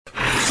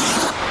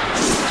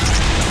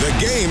The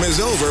game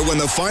is over when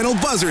the final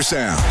buzzer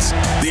sounds.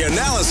 The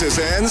analysis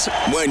ends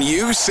when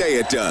you say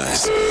it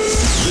does.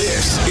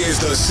 This is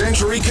the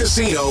Century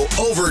Casino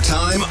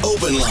Overtime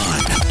Open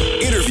Line.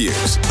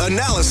 Interviews,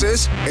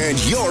 analysis, and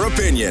your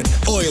opinion.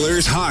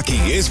 Oilers hockey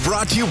is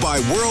brought to you by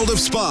World of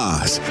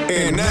Spas.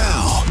 And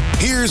now,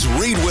 here's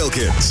Reid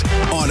Wilkins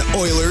on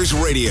Oilers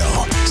Radio,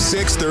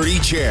 630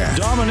 CHED.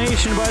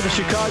 Domination by the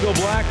Chicago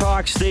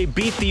Blackhawks. They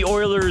beat the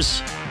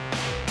Oilers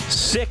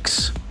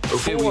 6-4.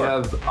 Okay, we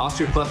have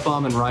Oscar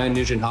Klefbom and Ryan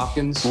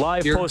Nugent-Hopkins.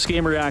 Live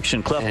post-game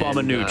reaction, Klefbom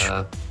and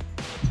Nuge.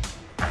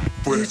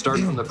 We're going to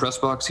start from the press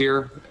box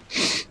here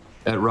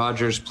at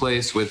Rogers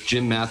Place with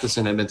Jim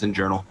Matheson, Edmonton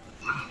Journal.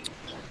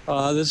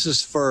 This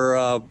is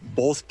for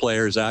both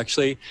players,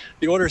 actually.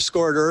 The Oilers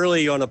scored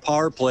early on a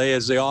power play,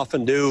 as they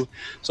often do.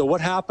 So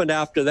what happened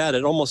after that?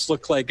 It almost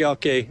looked like,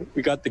 okay,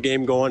 we got the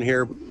game going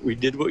here. We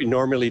did what we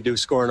normally do,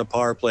 score on a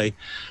power play.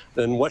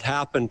 Then what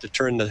happened to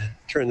turn the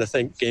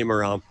game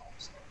around?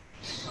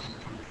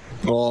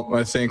 Well,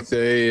 I think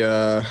they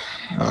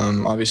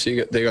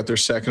obviously they got their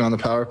second on the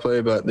power play,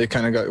 but they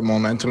kind of got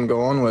momentum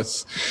going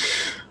with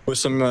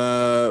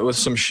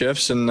some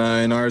shifts in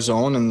our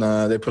zone, and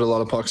they put a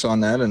lot of pucks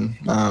on net. And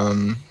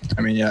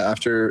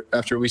after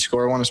we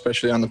score one,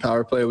 especially on the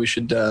power play, we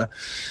should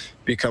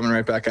be coming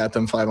right back at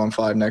them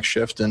 5-on-5 next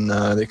shift, and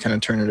they kind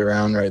of turn it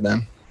around right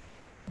then.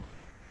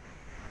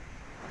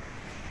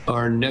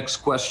 Our next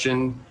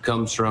question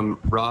comes from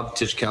Rob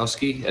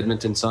Tychkowski,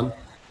 Edmonton Sun.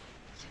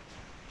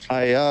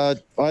 Hi,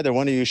 either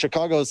one of you.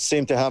 Chicago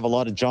seemed to have a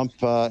lot of jump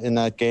in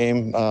that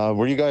game.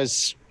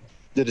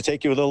 Did it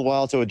take you a little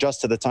while to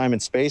adjust to the time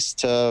and space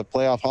to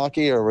playoff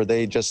hockey, or were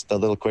they just a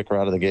little quicker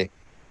out of the gate?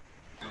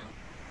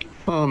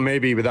 Well,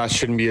 maybe, but that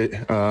shouldn't be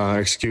an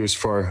excuse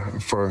for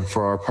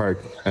our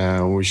part.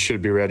 We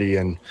should be ready,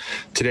 and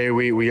today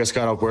we just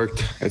got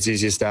outworked. It's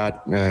easy as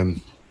that.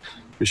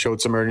 We showed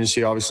some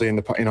urgency, obviously,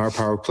 in our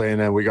power play,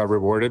 and we got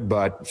rewarded.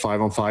 But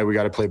 5-on-5, we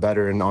got to play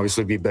better, and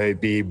obviously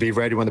be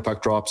ready when the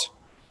puck drops.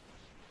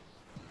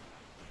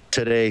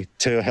 Today,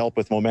 to help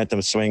with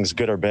momentum swings,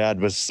 good or bad,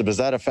 was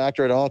that a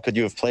factor at all? Could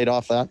you have played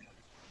off that?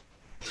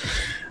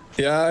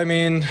 Yeah, I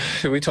mean,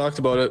 we talked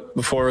about it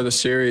before the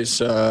series.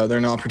 They're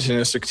an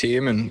opportunistic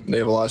team, and they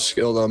have a lot of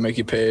skill. They'll make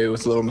you pay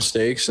with little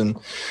mistakes, and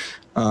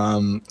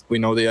we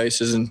know the ice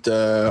isn't.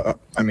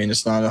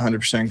 It's not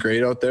 100%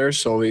 great out there,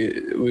 so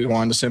we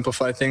wanted to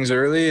simplify things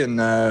early, and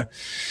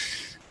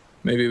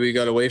maybe we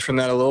got away from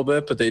that a little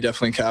bit, but they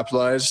definitely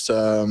capitalized.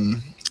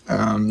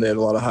 They had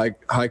a lot of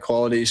high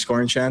quality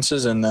scoring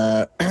chances, and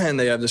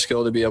they have the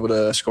skill to be able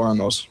to score on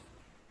those.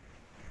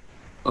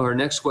 Our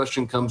next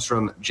question comes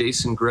from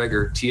Jason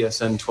Greger,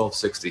 TSN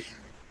 1260.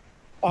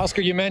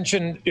 Oscar, you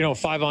mentioned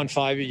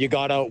 5-on-5, you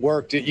got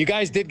outworked. You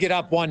guys did get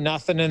up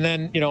 1-0, and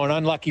then an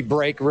unlucky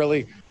break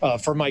really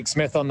for Mike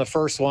Smith on the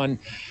first one.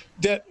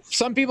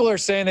 Some people are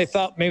saying they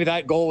thought maybe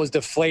that goal was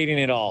deflating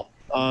it all.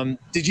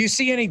 Did you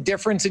see any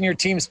difference in your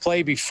team's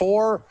play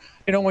before,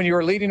 when you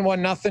were leading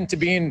 1-0 to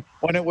being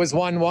when it was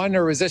 1-1,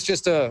 or was this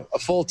just a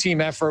full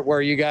team effort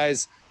where you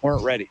guys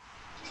weren't ready?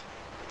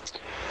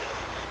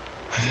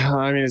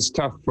 I mean, it's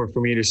tough for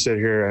me to sit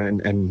here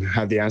and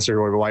have the answer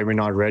to why we're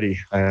not ready.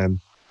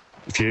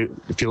 If you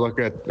look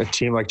at a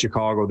team like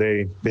Chicago,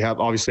 they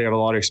obviously have a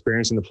lot of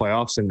experience in the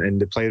playoffs and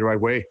they play the right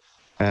way.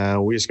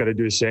 We just got to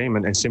do the same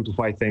and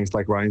simplify things,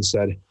 like Ryan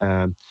said.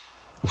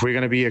 If we're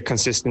going to be a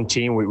consistent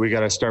team, we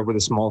got to start with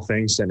the small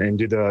things and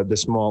do the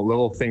small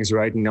little things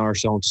right in our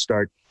zone to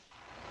start.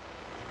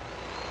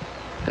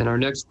 And our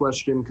next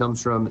question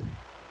comes from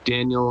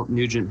Daniel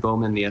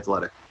Nugent-Bowman, The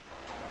Athletic.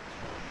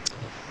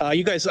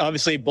 You guys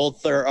obviously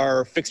both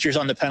are fixtures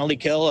on the penalty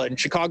kill, and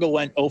Chicago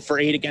went 0 for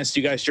 8 against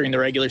you guys during the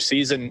regular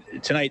season.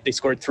 Tonight they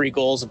scored 3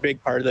 goals, a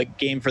big part of the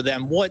game for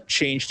them. What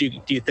changed, do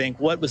you think?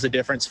 What was the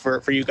difference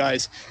for you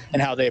guys and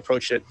how they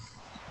approached it?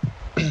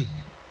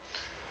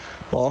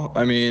 Well,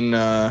 we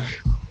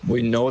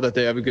know that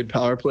they have a good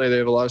power play. They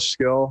have a lot of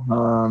skill.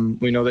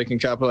 We know they can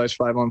capitalize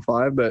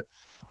 5-on-5, but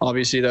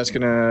obviously that's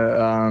going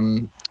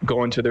to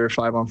go into their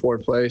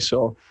 5-on-4 play.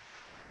 So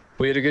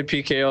we had a good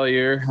PK all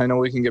year. I know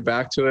we can get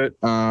back to it.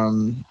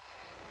 Obviously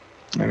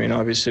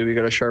we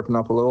got to sharpen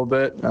up a little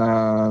bit,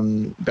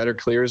 better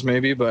clears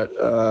maybe, but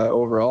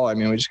overall,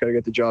 we just got to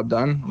get the job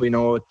done. We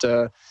know what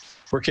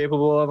we're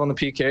capable of on the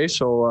PK,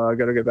 so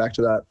got to get back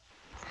to that.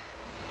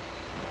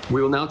 We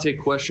will now take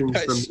questions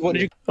from...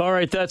 All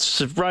right, that's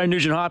Ryan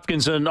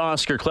Nugent-Hopkins and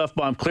Oscar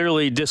Klefbom.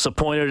 Clearly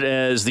disappointed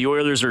as the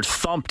Oilers are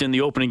thumped in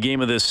the opening game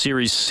of this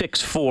series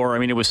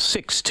 6-4. It was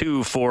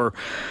 6-2 for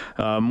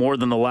more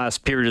than the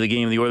last period of the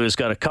game. The Oilers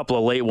got a couple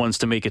of late ones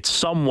to make it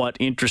somewhat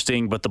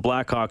interesting, but the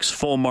Blackhawks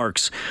full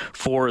marks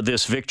for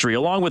this victory.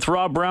 Along with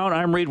Rob Brown,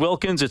 I'm Reid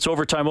Wilkins. It's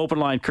Overtime Open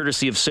Line,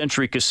 courtesy of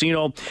Century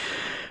Casino.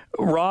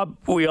 Rob,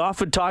 we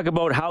often talk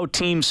about how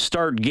teams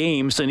start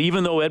games, and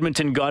even though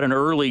Edmonton got an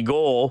early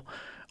goal,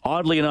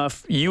 oddly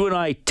enough, you and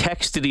I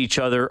texted each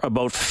other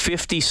about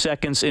 50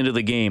 seconds into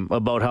the game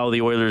about how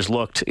the Oilers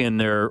looked in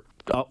their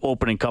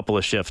opening couple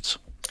of shifts.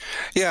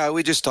 Yeah,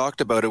 we just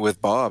talked about it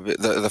with Bob.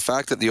 The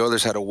fact that the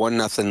Oilers had a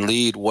 1-0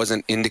 lead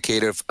wasn't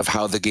indicative of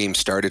how the game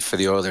started for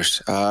the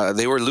Oilers.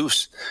 They were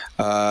loose.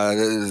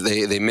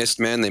 They missed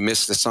men. They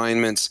missed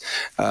assignments.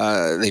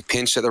 They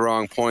pinched at the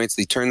wrong points.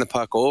 They turned the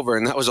puck over,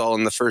 and that was all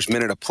in the first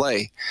minute of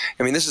play.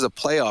 I mean, this is a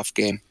playoff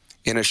game.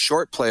 In a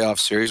short playoff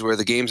series where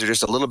the games are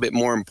just a little bit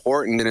more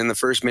important, and in the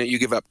first minute you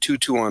give up 2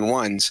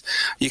 2-on-1s,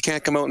 you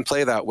can't come out and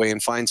play that way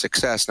and find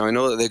success. Now, I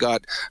know that they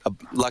got a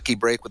lucky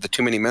break with the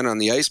too many men on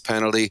the ice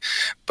penalty,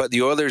 but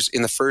the Oilers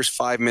in the first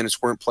 5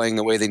 minutes weren't playing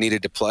the way they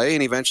needed to play,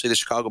 and eventually the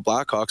Chicago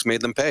Blackhawks made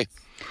them pay.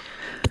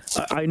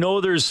 I know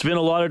there's been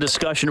a lot of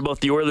discussion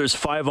about the Oilers'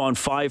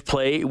 5-on-5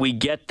 play. We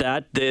get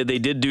that. They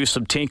did do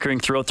some tinkering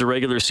throughout the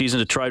regular season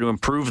to try to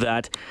improve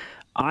that.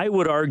 I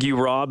would argue,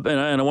 Rob, and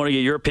I want to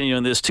get your opinion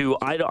on this too,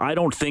 I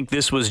don't think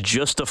this was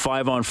just a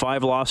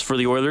 5-on-5 loss for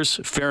the Oilers.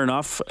 Fair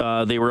enough.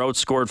 They were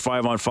outscored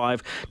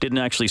 5-on-5, didn't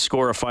actually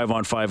score a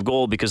 5-on-5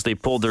 goal because they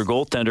pulled their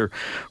goaltender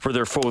for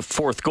their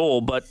fourth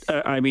goal. But,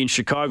 I mean,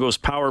 Chicago's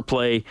power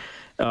play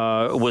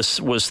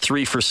was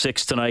 3 for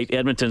 6 tonight.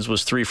 Edmonton's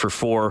was 3 for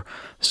 4.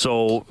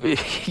 So,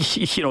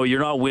 you know, you're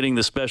not winning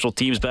the special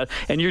teams bet,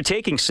 and you're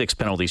taking 6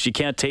 penalties. You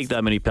can't take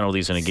that many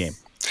penalties in a game.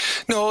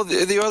 No,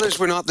 the Oilers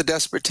were not the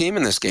desperate team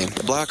in this game.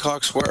 The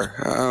Blackhawks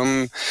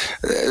were.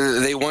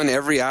 They won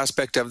every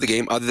aspect of the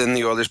game other than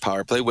the Oilers'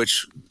 power play,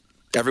 which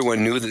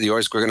everyone knew that the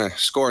Oilers were going to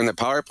score in the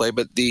power play,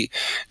 but the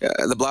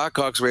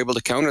Blackhawks were able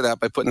to counter that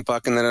by putting the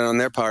puck in the net on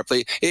their power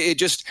play.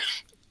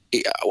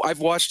 I've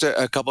watched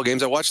a couple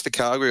games. I watched the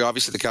Calgary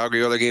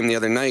Oilers game the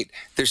other night.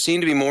 There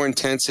seemed to be more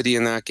intensity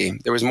in that game.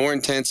 There was more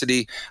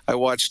intensity. I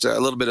watched a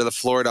little bit of the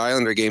Florida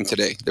Islander game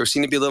today. There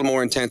seemed to be a little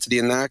more intensity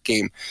in that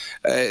game.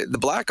 The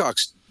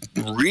Blackhawks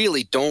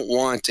really don't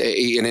want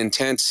an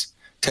intense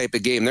type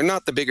of game. They're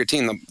not the bigger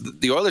team.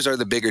 The Oilers are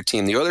the bigger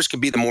team. The Oilers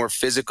could be the more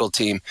physical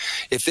team.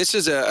 If this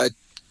is a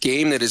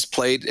game that is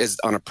played as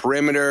on a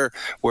perimeter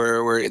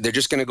where they're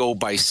just going to go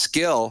by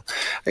skill,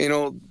 you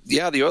know,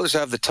 yeah, the Oilers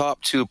have the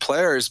top 2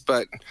 players,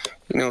 but,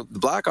 you know, the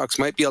Blackhawks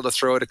might be able to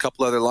throw out a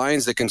couple other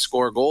lines that can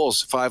score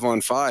goals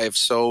 5-on-5.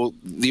 So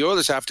the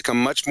Oilers have to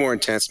come much more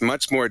intense,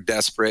 much more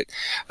desperate,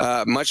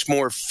 much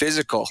more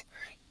physical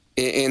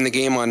in the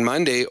game on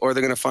Monday, or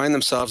they're going to find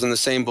themselves in the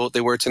same boat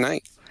they were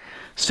tonight.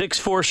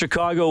 6-4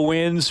 Chicago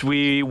wins.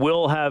 We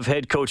will have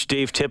head coach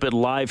Dave Tippett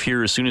live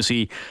here as soon as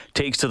he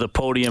takes to the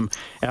podium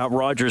at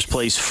Rogers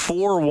Place.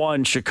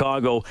 4-1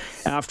 Chicago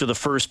after the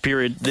first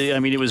period.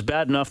 It was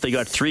bad enough they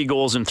got 3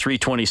 goals in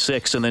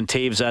 3:26, and then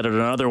Taves added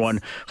another one,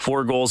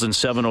 4 goals in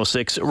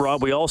 7:06.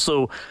 Rob,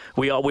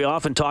 we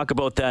often talk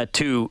about that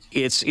too.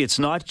 It's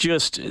not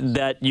just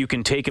that you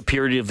can take a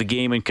period of the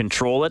game and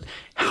control it.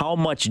 How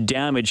much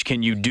damage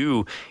can you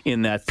do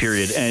in that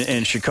period?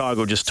 And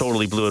Chicago just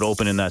totally blew it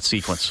open in that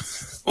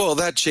sequence. Well,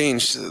 that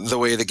changed the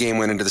way the game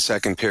went into the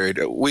second period.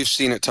 We've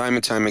seen it time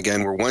and time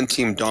again where one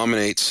team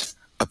dominates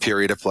a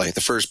period of play,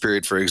 the first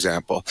period, for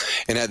example,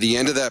 and at the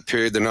end of that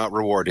period, they're not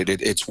rewarded.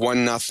 It's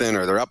 1-0,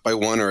 or they're up by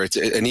 1, or it's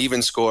an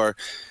even score.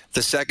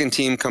 The second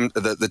team,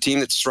 the team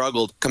that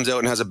struggled, comes out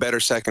and has a better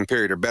second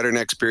period or better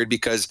next period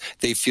because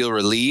they feel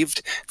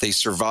relieved, they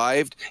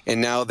survived, and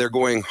now they're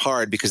going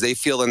hard because they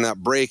feel in that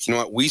break, you know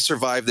what, we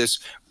survived this.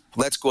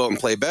 Let's go out and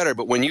play better.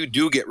 But when you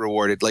do get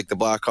rewarded like the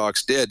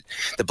Blackhawks did,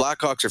 the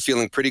Blackhawks are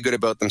feeling pretty good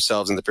about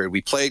themselves in the period.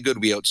 We played good.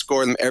 We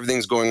outscored them.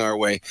 Everything's going our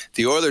way.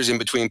 The Oilers in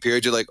between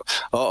periods are like,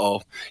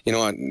 you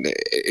know,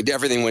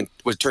 everything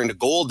was turned to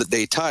gold that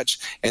they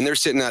touched. And they're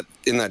sitting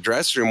in that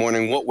dressing room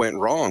wondering what went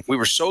wrong. We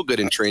were so good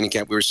in training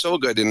camp. We were so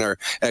good in our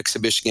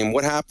exhibition game.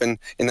 What happened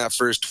in that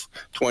first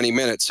 20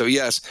 minutes? So,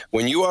 yes,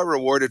 when you are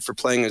rewarded for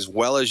playing as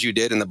well as you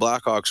did, and the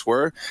Blackhawks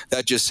were,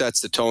 that just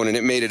sets the tone. And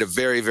it made it a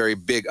very, very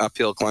big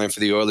uphill climb for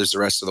the Oilers the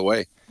rest of the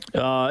way.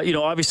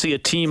 Obviously a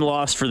team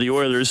loss for the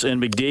Oilers,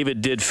 and McDavid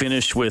did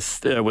finish with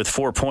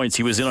 4 points.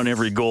 He was in on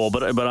every goal,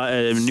 but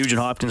Nugent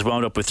Hopkins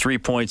wound up with 3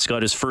 points,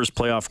 got his first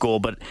playoff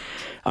goal. But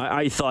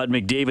I thought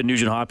McDavid,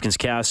 Nugent Hopkins,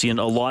 Cassian,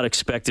 a lot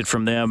expected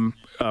from them.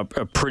 A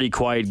pretty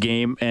quiet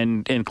game,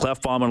 and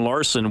Clefbaum and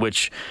Larson,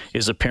 which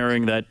is a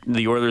pairing that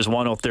the Oilers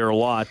won out there a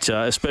lot,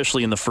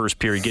 especially in the first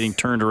period, getting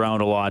turned around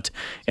a lot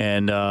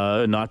and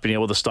not being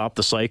able to stop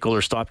the cycle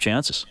or stop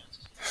chances.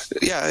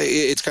 Yeah,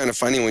 it's kind of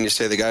funny when you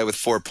say the guy with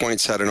 4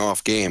 points had an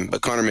off game,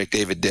 but Connor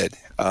McDavid did.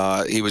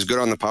 He was good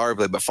on the power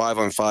play, but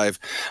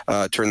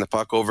 5-on-5, turned the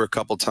puck over a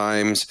couple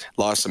times,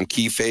 lost some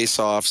key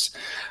face-offs,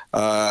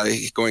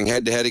 going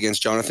head-to-head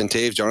against Jonathan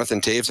Taves.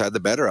 Jonathan Taves had the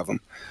better of him.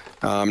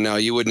 Now,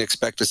 you wouldn't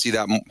expect to see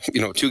that,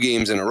 2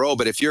 games in a row,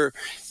 but if your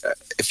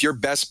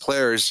best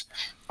players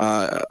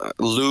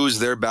lose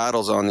their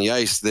battles on the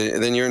ice,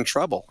 then you're in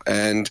trouble.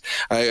 And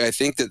I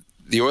think that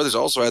the Oilers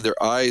also had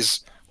their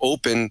eyes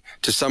open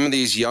to some of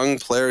these young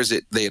players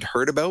that they had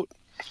heard about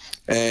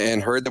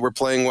and heard that were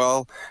playing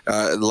well,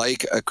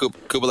 like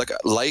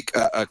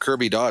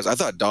Kirby Dawes. I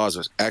thought Dawes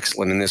was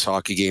excellent in this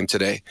hockey game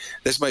today.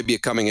 This might be a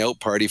coming out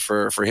party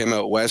for him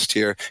out west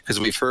here, because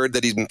we've heard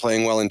that he's been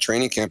playing well in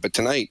training camp, but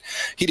tonight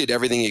he did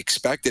everything he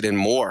expected and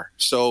more.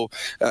 So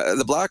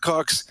the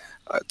Blackhawks,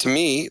 to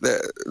me,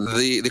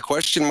 the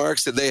question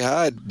marks that they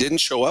had didn't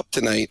show up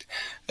tonight.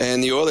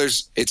 And the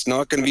Oilers, it's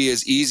not going to be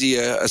as easy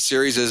a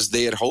series as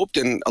they had hoped,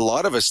 and a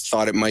lot of us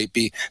thought it might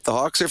be. The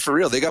Hawks are for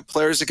real. They got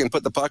players that can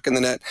put the puck in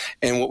the net,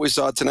 and what we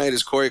saw tonight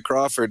is Corey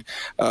Crawford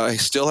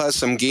still has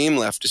some game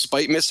left.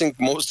 Despite missing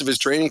most of his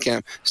training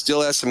camp,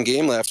 still has some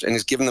game left, and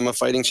he's given them a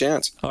fighting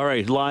chance. All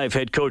right, live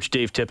head coach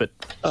Dave Tippett.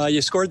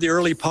 You scored the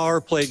early power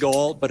play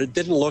goal, but it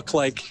didn't look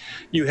like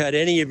you had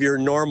any of your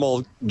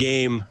normal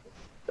game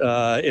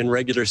in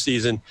regular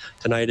season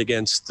tonight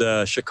against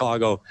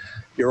Chicago.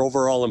 Your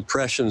overall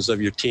impressions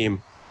of your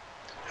team?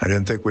 I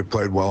didn't think we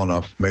played well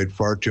enough. Made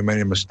far too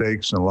many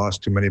mistakes and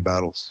lost too many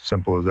battles.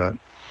 Simple as that.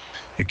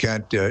 You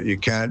can't.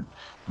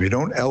 If you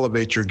don't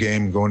elevate your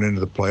game going into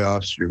the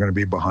playoffs, you're going to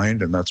be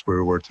behind, and that's where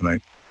we were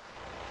tonight.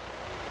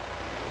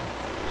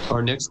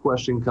 Our next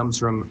question comes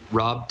from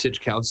Rob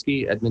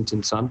Tichkowski,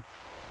 Edmonton Sun.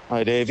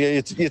 Hi, Dave.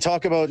 Yeah, you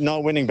talk about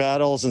not winning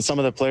battles, and some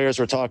of the players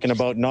were talking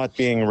about not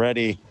being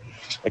ready.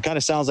 It kind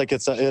of sounds like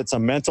it's a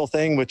mental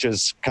thing, which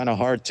is kind of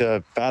hard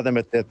to fathom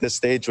at this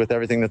stage with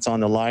everything that's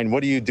on the line.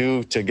 What do you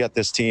do to get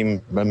this team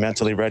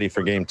mentally ready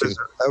for game 2?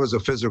 That was a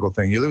physical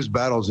thing. You lose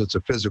battles, it's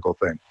a physical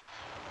thing,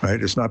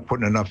 right? It's not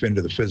putting enough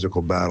into the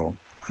physical battle.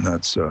 And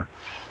that's,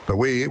 but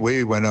we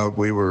went out,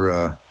 we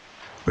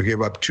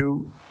gave up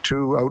two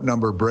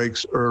outnumbered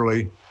breaks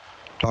early,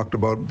 talked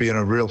about being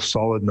a real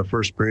solid in the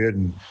first period,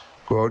 and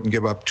go out and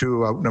give up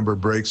 2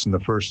 outnumbered breaks in the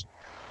first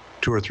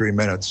 2 or 3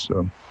 minutes.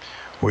 So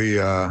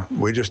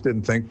we just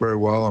didn't think very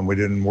well, and we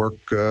didn't work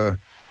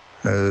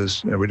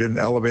we didn't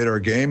elevate our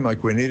game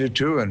like we needed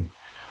to, and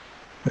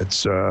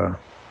it's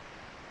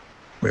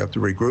we have to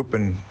regroup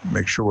and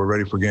make sure we're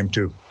ready for game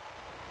 2.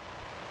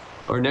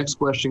 Our next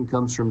question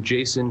comes from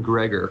Jason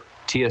Gregor,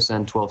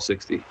 TSN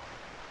 1260.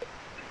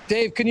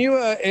 Dave, can you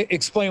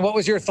explain what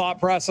was your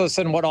thought process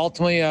and what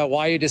ultimately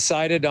why you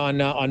decided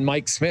on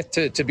Mike Smith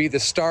to be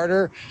the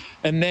starter,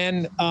 and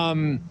then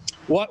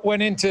what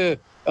went into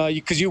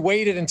because you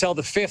waited until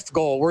the 5th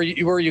goal. Were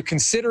you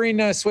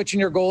considering switching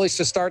your goalies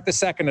to start the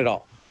second at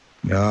all?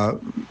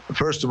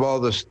 First of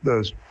all,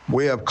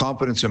 we have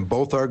confidence in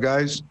both our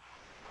guys.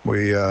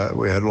 We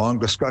had long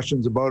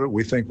discussions about it.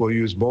 We think we'll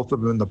use both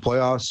of them in the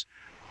playoffs.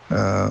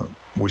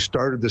 We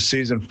started the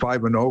season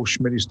 5-0.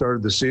 Schmitty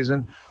started the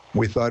season.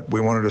 We thought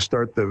we wanted to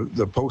start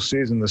the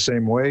postseason the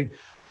same way.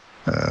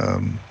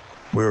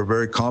 We were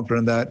very confident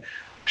in that.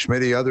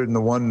 Schmitty, other than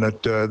the one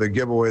that the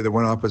giveaway that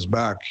went off his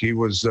back, he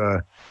was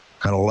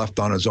kind of left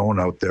on his own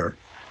out there.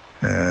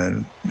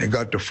 And it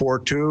got to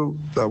 4-2,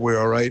 thought we were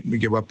all right. We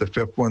give up the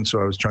 5th one,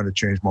 so I was trying to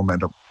change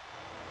momentum.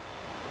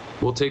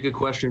 We'll take a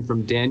question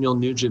from Daniel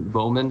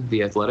Nugent-Bowman,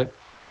 The Athletic.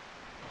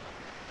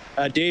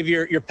 Dave,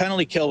 your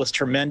penalty kill was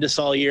tremendous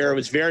all year. It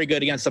was very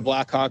good against the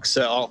Blackhawks,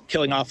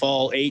 killing off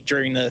all 8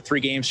 during the 3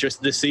 games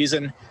just this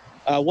season.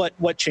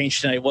 What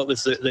changed tonight? What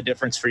was the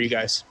difference for you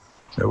guys?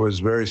 It was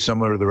very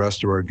similar to the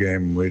rest of our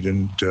game. We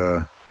didn't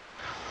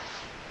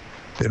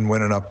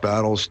win enough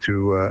battles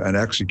to and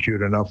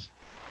execute enough,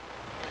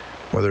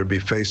 whether it be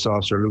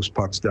face-offs or loose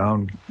pucks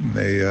down.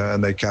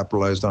 They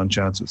capitalized on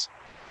chances.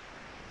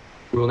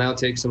 We will now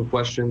take some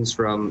questions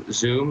from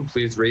Zoom.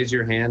 Please raise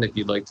your hand if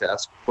you'd like to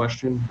ask a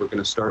question. We're going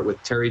to start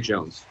with Terry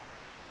Jones.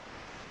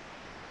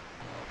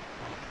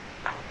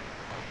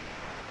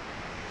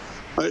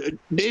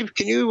 Dave,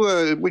 can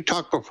you, we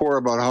talked before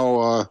about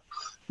how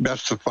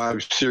best of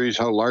 5 series,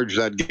 how large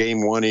that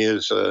game 1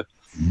 is.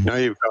 Now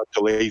you've got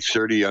till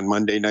 8:30 on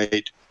Monday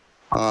night.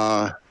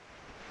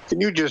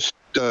 Can you just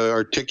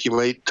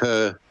articulate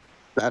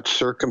that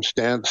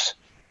circumstance,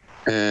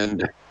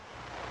 and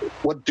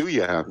what do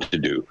you have to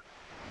do?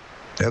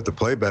 They have to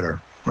play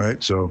better,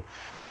 right? So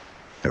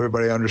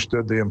everybody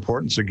understood the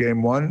importance of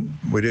game 1.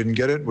 We didn't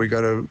get it. We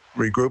got to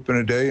regroup in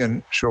a day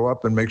and show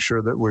up and make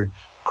sure that we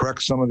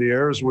correct some of the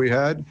errors we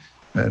had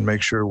and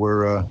make sure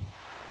we're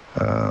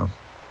a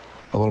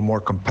little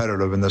more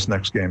competitive in this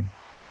next game.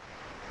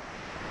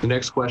 The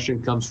next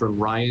question comes from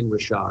Ryan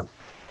Rashad.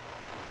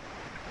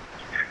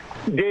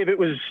 Dave, it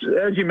was,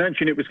 as you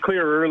mentioned, it was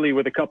clear early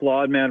with a couple of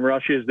odd man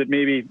rushes that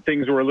maybe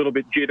things were a little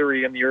bit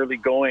jittery in the early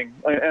going.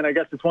 And I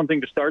guess it's one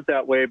thing to start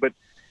that way, but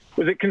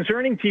was it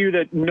concerning to you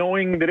that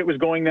knowing that it was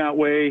going that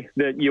way,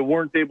 that you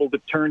weren't able to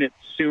turn it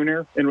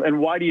sooner? And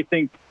why do you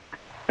think,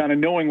 kind of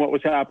knowing what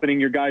was happening,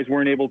 your guys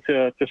weren't able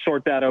to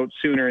sort that out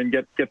sooner and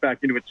get back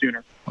into it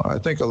sooner? I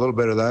think a little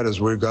bit of that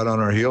is we got on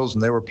our heels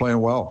and they were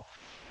playing well.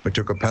 We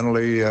took a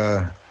penalty.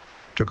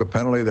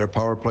 Their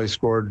power play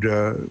scored.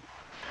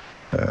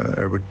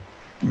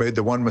 Made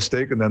the one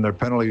mistake, and then their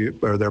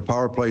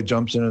power play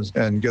jumps in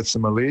and gets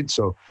them a lead.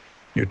 So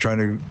you're trying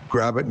to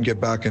grab it and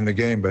get back in the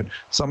game. But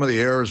some of the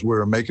errors we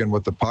were making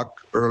with the puck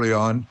early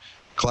on,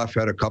 Clef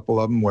had a couple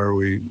of them where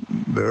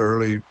the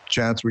early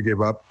chance we gave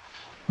up,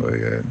 we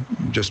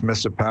just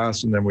missed a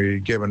pass, and then we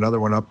gave another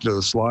one up to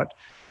the slot.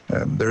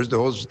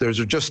 Those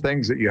are just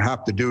things that you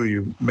have to do.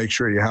 You make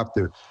sure you have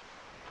to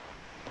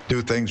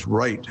do things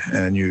right,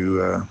 and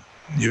you.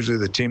 Usually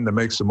the team that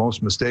makes the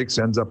most mistakes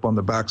ends up on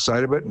the back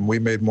side of it, and we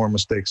made more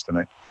mistakes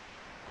tonight.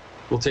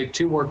 We'll take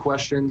 2 more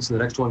questions. The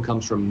next one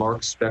comes from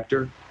Mark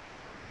Spector,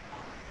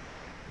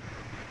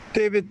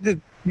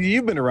 David,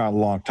 you've been around a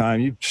long time.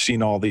 You've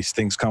seen all these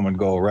things come and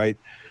go, right?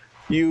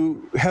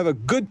 You have a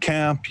good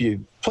camp.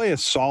 You play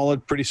a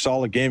pretty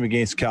solid game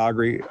against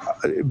Calgary.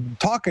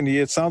 Talking to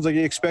you, it sounds like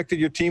you expected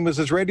your team was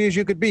as ready as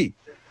you could be.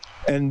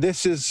 And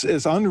this is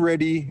as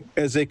unready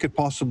as they could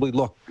possibly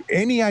look.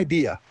 Any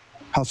idea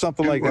how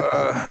something like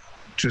that?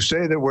 To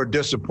say that we're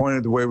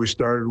disappointed the way we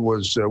started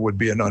would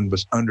be an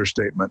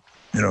understatement.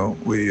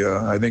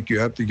 I think you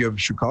have to give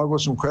Chicago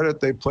some credit.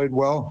 They played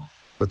well,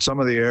 but some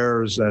of the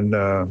errors and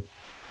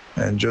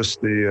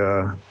just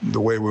the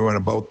way we went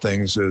about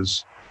things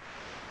is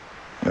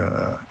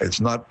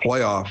it's not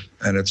playoff,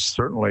 and it's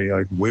certainly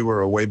like we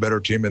were a way better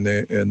team in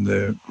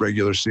the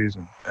regular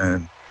season.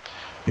 And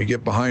you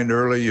get behind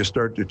early, you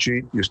start to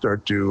cheat, you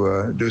start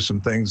to do some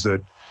things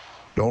that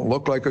don't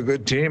look like a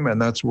good team, and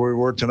that's where we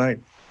were tonight.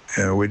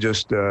 And we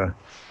just there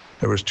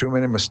was too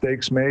many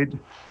mistakes made,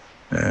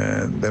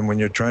 and then when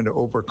you're trying to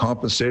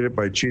overcompensate it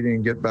by cheating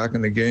and get back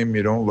in the game,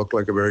 you don't look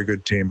like a very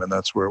good team, and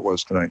that's where it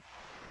was tonight.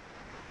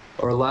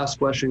 Our last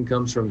question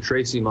comes from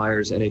Tracy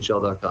Myers,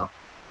 NHL.com.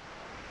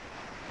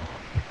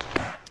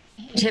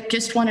 Tip,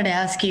 just wanted to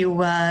ask you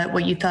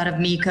what you thought of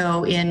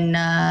Mikko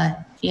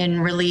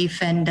in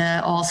relief, and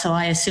also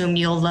I assume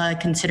you'll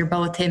consider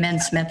both him and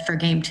Smith for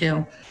Game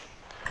 2.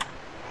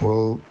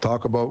 We'll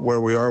talk about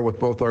where we are with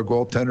both our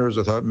goaltenders.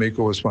 I thought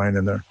Mikko was fine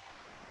in there.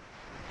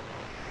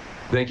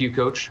 Thank you,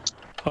 Coach.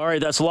 All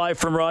right, that's live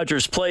from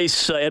Rogers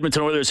Place.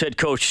 Edmonton Oilers head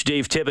coach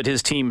Dave Tippett,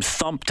 his team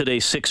thumped today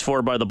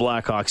 6-4 by the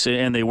Blackhawks,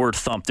 and they were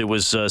thumped. It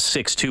was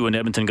 6-2, and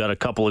Edmonton got a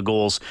couple of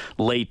goals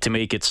late to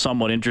make it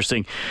somewhat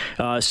interesting.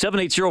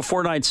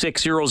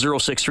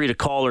 780-496-0063 to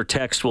call or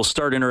text. We'll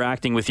start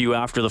interacting with you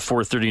after the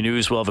 4:30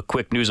 news. We'll have a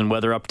quick news and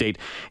weather update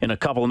in a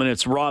couple of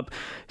minutes. Rob,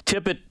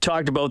 Tippett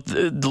talked about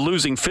the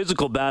losing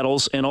physical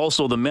battles and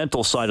also the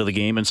mental side of the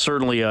game, and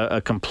certainly a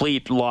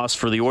complete loss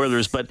for the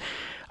Oilers, but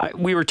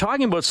we were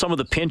talking about some of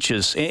the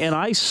pinches, and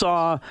I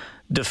saw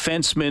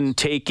defensemen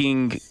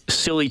taking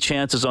silly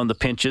chances on the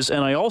pinches,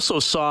 and I also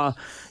saw,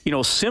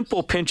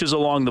 simple pinches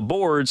along the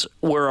boards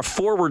where a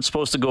forward's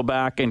supposed to go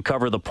back and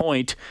cover the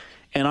point,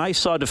 and I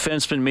saw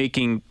defensemen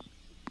making,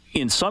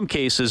 in some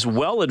cases,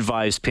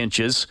 well-advised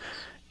pinches,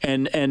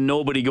 and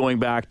nobody going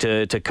back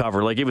to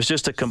cover. Like, it was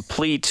just a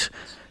complete,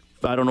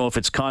 I don't know if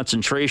it's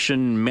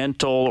concentration,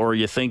 mental, or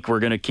you think we're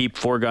going to keep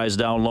four guys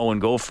down low and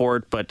go for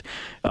it, but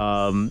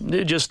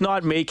just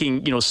not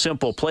making,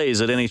 simple plays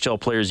that NHL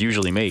players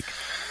usually make.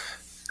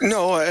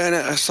 No,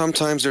 and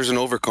sometimes there's an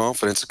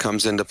overconfidence that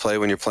comes into play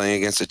when you're playing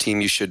against a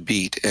team you should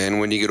beat. And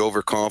when you get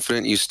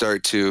overconfident, you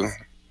start to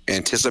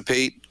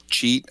anticipate,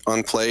 cheat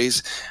on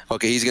plays.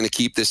 Okay, he's going to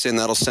keep this in.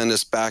 That'll send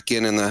us back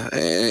in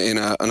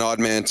an odd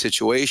man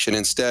situation.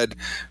 Instead,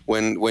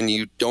 when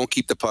you don't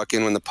keep the puck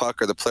in, when the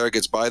puck or the player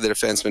gets by the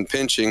defenseman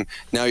pinching,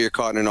 now you're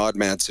caught in an odd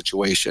man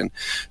situation.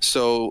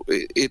 So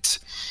it's,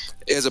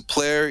 as a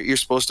player, you're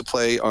supposed to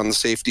play on the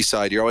safety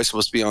side. You're always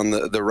supposed to be on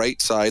the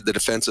right side, the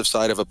defensive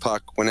side of a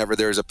puck whenever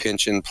there's a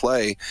pinch in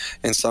play.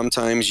 And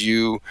sometimes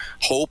you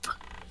hope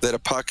that a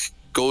puck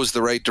goes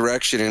the right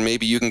direction and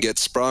maybe you can get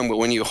sprung, but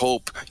when you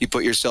hope, you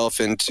put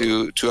yourself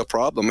into a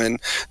problem. And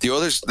the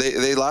Oilers,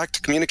 they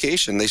lacked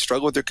communication. They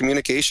struggled with their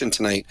communication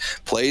tonight.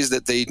 Plays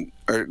that they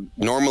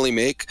normally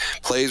make,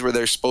 plays where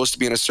they're supposed to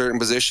be in a certain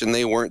position,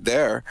 they weren't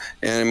there.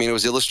 And I mean, it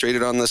was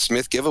illustrated on the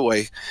Smith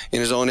giveaway in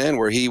his own end,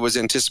 where he was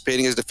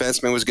anticipating his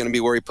defenseman was going to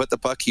be where he put the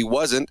puck. He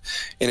wasn't,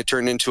 and it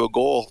turned into a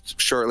goal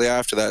shortly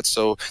after that.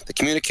 So the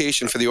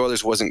communication for the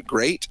Oilers wasn't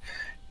great.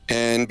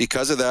 And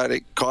because of that,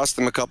 it cost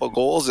them a couple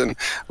goals, and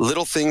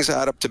little things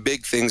add up to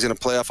big things in a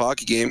playoff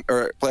hockey game.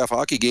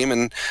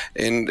 And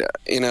in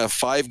a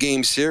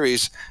 5-game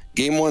series,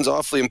 Game 1's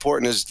awfully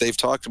important, as they've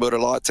talked about a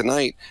lot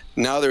tonight.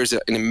 Now there's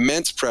an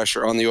immense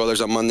pressure on the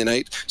Oilers on Monday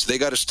night, so they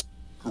got to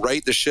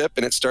right the ship,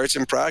 and it starts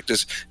in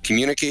practice.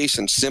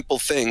 Communication, simple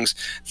things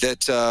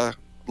that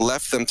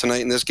left them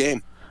tonight in this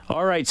game.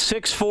 All right,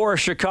 6-4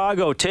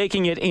 Chicago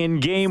taking it in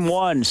Game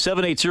 1.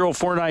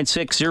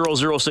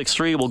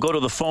 780-496-0063. We'll go to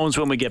the phones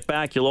when we get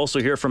back. You'll also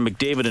hear from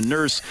McDavid and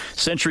Nurse.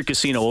 Century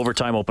Casino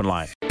Overtime Open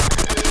Line.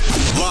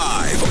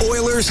 Live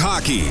Oilers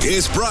Hockey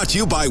is brought to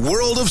you by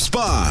World of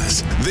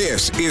Spas.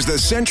 This is the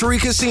Century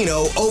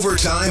Casino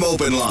Overtime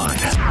Open Line.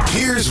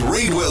 Here's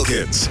Reid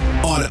Wilkins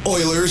on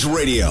Oilers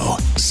Radio,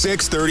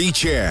 630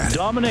 CHED.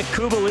 Dominic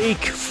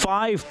Kubalik,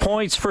 5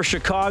 points for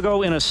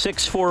Chicago in a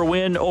 6-4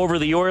 win over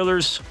the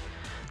Oilers.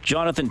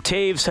 Jonathan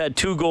Toews had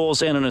 2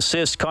 goals and an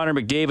assist. Connor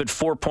McDavid,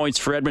 4 points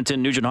for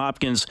Edmonton. Nugent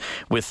Hopkins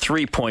with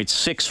 3 points.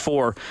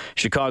 6-4.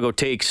 Chicago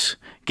takes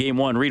Game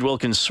 1. Reid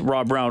Wilkins,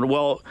 Rob Brown.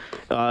 Well,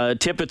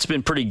 Tippett's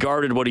been pretty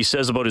guarded what he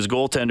says about his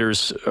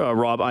goaltenders,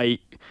 Rob.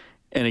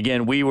 And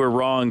again, we were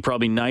wrong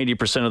probably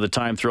 90% of the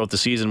time throughout the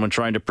season when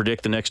trying to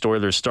predict the next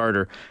Oilers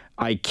starter.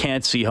 I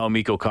can't see how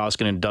Mikko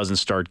Koskinen doesn't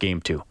start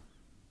Game 2.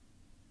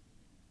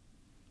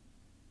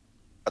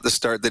 The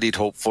start that he'd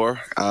hoped for,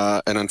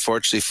 and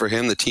unfortunately for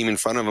him, the team in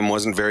front of him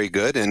wasn't very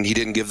good, and he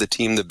didn't give the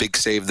team the big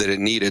save that it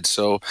needed.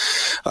 So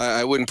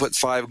I wouldn't put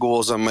 5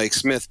 goals on Mike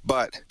Smith,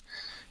 but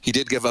he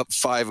did give up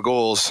 5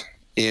 goals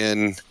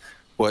in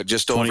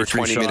just over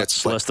 20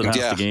 minutes. Less than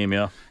half the game,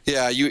 yeah.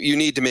 Yeah, you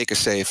need to make a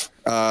save.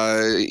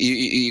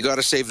 You got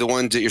to save the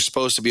ones that you're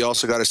supposed to, be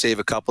also got to save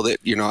a couple that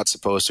you're not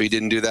supposed to. He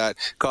didn't do that.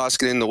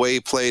 Koskinen, the way he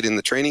played in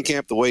the training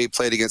camp, the way he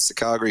played against the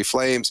Calgary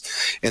Flames,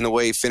 and the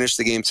way he finished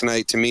the game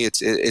tonight, to me,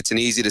 it's an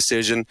easy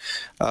decision.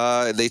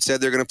 They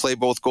said they're going to play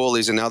both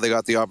goalies, and now they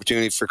got the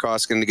opportunity for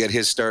Koskinen to get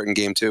his start in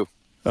game 2.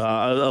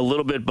 A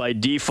little bit by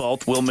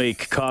default, we'll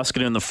make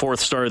Koskinen the 4th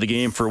star of the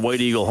game for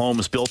White Eagle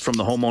Homes, built from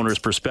the homeowner's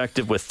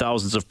perspective with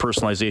thousands of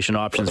personalization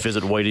options.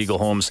 Visit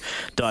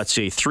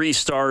whiteeaglehomes.ca. 3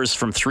 stars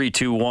from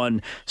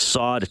 3-2-1,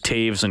 Sod,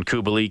 Taves, and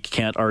Kubalik.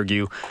 Can't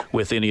argue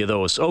with any of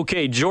those.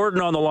 Okay,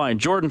 Jordan on the line.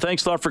 Jordan,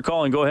 thanks a lot for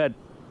calling. Go ahead.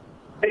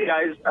 Hey,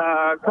 guys.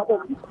 A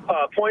couple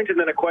points and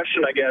then a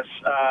question, I guess.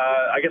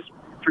 I guess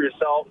for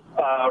yourself,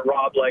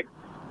 Rob, like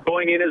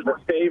going in as the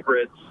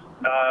favorites,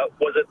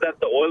 was it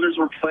that the Oilers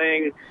were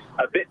playing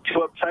a bit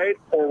too uptight,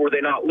 or were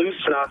they not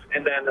loose enough?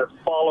 And then a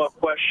follow-up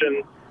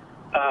question,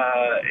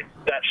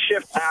 that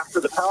shift after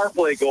the power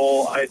play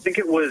goal, I think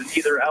it was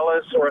either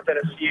Ellis or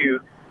FNSU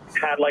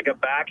had like a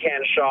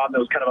backhand shot that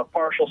was kind of a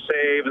partial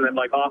save and then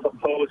like off a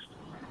post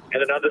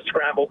and another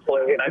scramble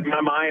play. And in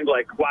my mind,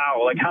 like,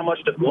 wow, like how much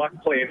does luck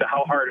play into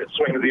how hard it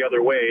swings the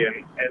other way?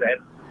 And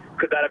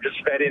could that have just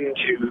fed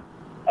into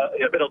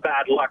a bit of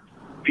bad luck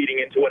feeding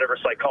into whatever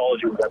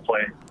psychology was at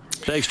play?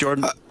 Thanks,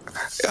 Jordan.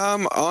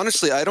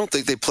 Honestly, I don't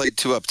think they played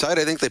too uptight.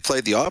 I think they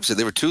played the opposite.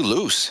 They were too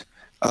loose.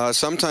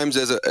 Sometimes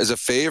as a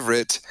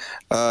favorite,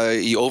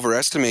 you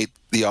overestimate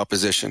the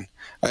opposition.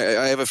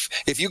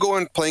 If you go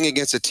in playing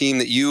against a team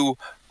that you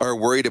are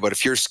worried about,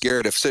 if you're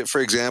scared,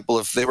 for example,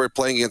 if they were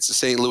playing against the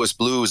St. Louis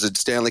Blues, the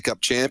Stanley Cup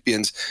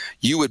champions,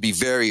 you would be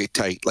very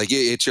tight. Like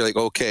you're like,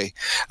 okay,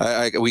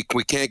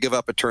 we can't give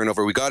up a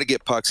turnover. We got to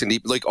get pucks in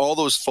deep. Like all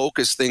those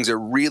focus things are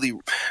really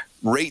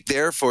right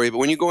there for you. But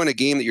when you go in a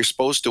game that you're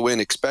supposed to win,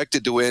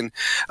 expected to win,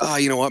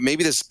 you know what,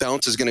 maybe this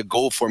bounce is going to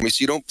go for me.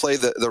 So you don't play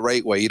the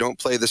right way. You don't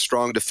play the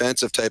strong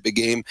defensive type of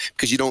game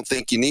because you don't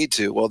think you need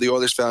to. Well, the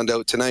Oilers found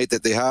out tonight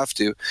that they have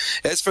to.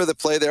 As for the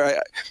play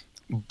there,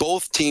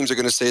 both teams are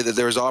going to say that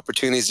there was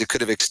opportunities that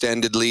could have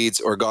extended leads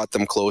or got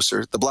them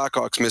closer. The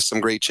Blackhawks missed some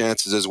great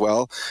chances as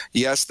well.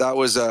 Yes, that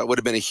was would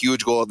have been a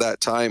huge goal at that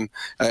time.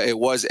 It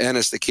was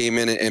Ennis that came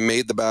in and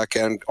made the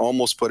backhand,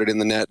 almost put it in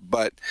the net.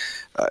 But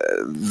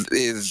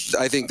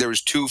I think there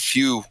was too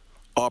few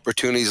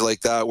opportunities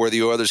like that where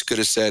the Oilers could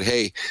have said,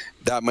 hey,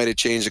 that might have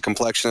changed the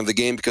complexion of the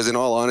game. Because in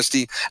all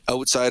honesty,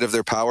 outside of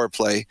their power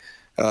play,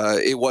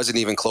 it wasn't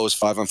even close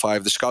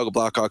 5-on-5. The Chicago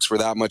Blackhawks were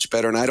that much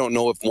better, and I don't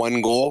know if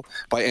one goal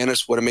by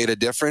Ennis would have made a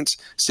difference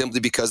simply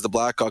because the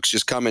Blackhawks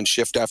just come in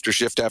shift after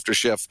shift after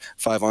shift,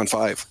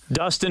 5-on-5.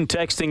 Dustin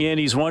texting in,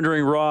 he's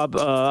wondering, Rob,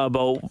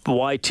 about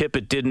why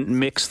Tippett didn't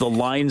mix the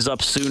lines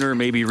up sooner,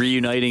 maybe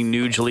reuniting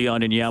Nuge,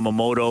 Leon, and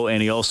Yamamoto,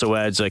 and he also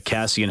adds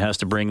Cassian has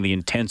to bring the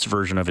intense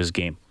version of his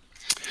game.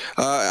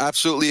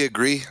 Absolutely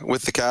agree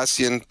with the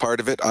Cassian part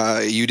of it.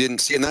 You didn't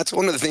see, and that's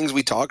one of the things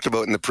we talked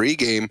about in the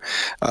pregame.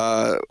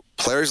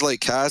 Players like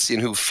Cassian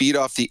who feed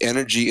off the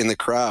energy in the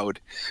crowd,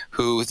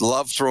 who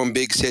love throwing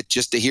big hits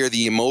just to hear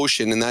the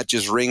emotion, and that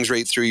just rings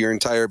right through your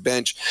entire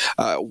bench,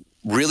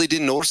 really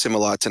didn't notice him a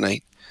lot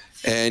tonight.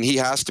 And he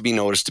has to be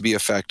noticed to be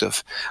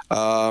effective.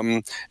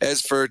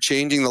 As for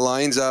changing the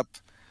lines up,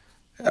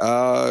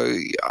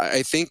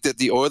 I think that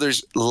the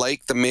Oilers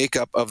like the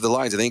makeup of the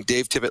lines. I think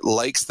Dave Tippett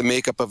likes the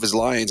makeup of his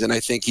lines, and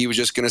I think he was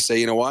just going to say,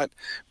 you know what,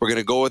 we're going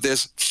to go with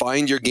this.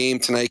 Find your game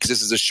tonight because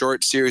this is a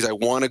short series. I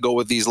want to go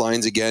with these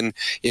lines again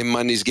in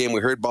Monday's game.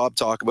 We heard Bob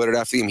talk about it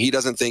after the game. He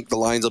doesn't think the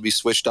lines will be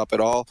switched up at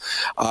all.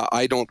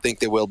 I don't think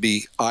they will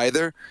be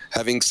either.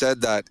 Having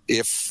said that,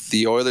 if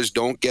the Oilers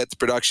don't get the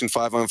production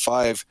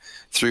 5-on-5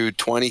 through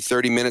 20,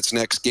 30 minutes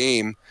next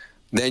game,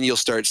 then you'll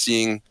start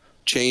seeing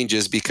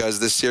changes because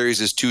this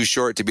series is too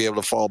short to be able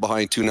to fall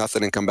behind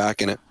 2-0 and come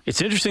back in it.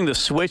 It's interesting, the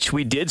switch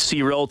we did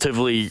see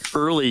relatively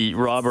early,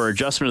 Rob, our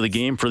adjustment of the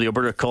game for the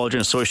Alberta College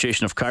and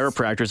Association of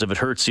Chiropractors. If it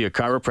hurts, see a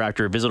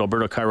chiropractor. Visit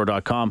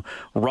albertachiro.com.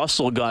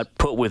 Russell got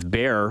put with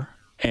Bear,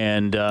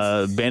 and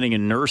Banning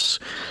and Nurse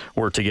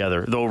were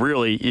together. Though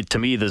really, to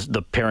me,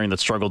 the pairing that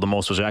struggled the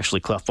most was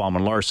actually Clefbaum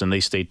and Larson. They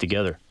stayed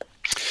together.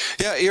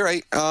 Yeah, you're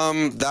right.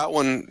 That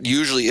one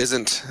usually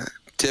isn't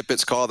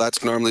Tippett's call.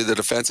 That's normally the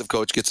defensive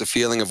coach gets a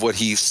feeling of what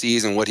he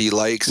sees and what he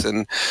likes.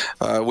 And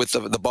with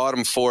the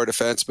bottom four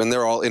defensemen,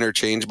 they're all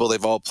interchangeable.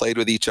 They've all played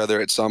with each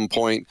other at some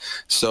point.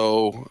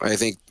 So I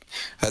think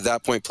at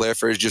that point,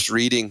 Playfair is just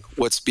reading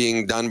what's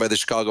being done by the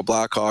Chicago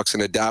Blackhawks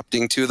and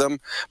adapting to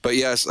them. But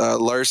yes,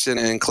 Larson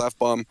and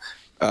Clefbaum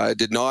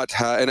did not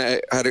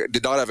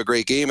have a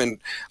great game. And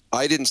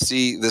I didn't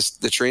see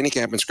the training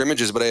camp and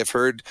scrimmages, but I have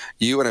heard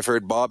you and I've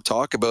heard Bob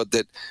talk about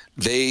that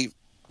they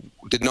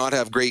did not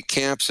have great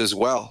camps as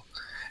well.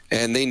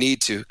 And they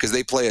need to, because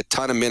they play a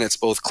ton of minutes,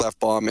 both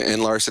Clefbaum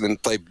and Larson,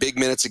 and play big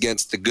minutes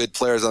against the good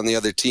players on the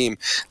other team.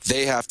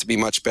 They have to be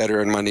much better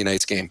in Monday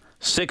night's game.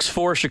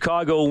 6-4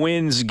 Chicago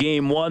wins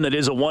Game 1. That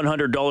is a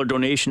 $100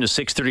 donation to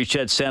 630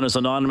 Ched. Santa's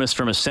Anonymous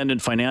from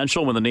Ascendant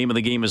Financial. When the name of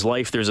the game is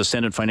life, there's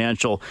Ascendant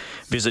Financial.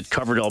 Visit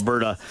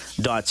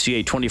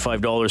coveredalberta.ca.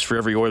 $25 for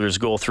every Oilers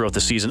goal throughout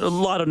the season. A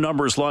lot of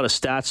numbers, a lot of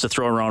stats to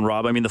throw around,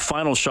 Rob. I mean, the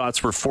final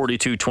shots were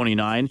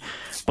 42-29,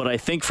 but I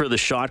think for the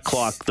shot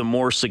clock, the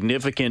more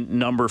significant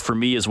number for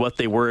me is what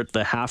they were at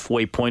the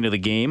halfway point of the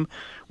game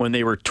when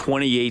they were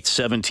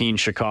 28-17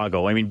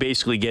 Chicago. I mean,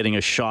 basically getting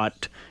a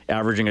shot,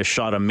 averaging a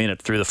shot a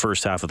minute through the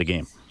first half of the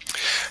game.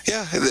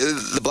 Yeah,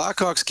 the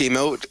Blackhawks came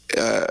out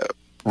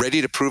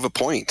ready to prove a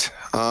point.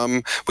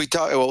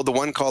 The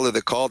one caller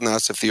that called and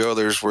asked if the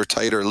Oilers were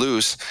tight or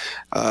loose,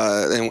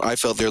 and I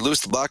felt they're loose.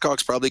 The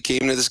Blackhawks probably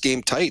came into this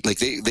game tight. Like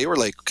they were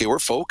like, okay, we're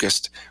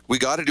focused. We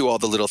got to do all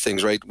the little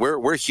things right.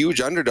 We're huge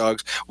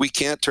underdogs. We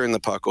can't turn the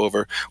puck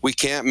over. We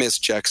can't miss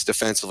checks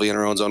defensively in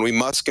our own zone. We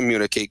must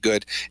communicate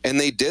good, and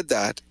they did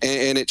that.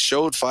 And it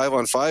showed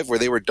 5-on-5 where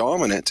they were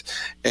dominant,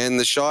 and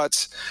the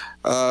shots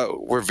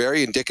were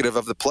very indicative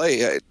of the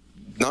play.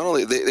 Not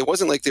only, it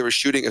wasn't like they were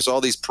shooting us all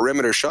these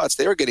perimeter shots.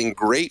 They were getting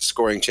great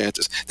scoring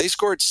chances. They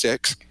scored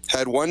 6,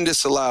 had 1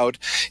 disallowed,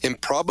 and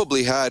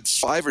probably had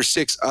 5 or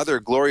 6 other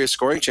glorious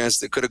scoring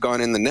chances that could have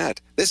gone in the net.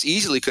 This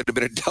easily could have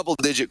been a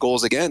double-digit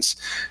goals against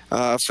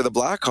for the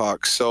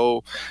Blackhawks.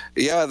 So,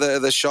 yeah,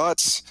 the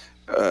shots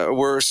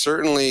were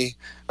certainly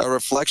a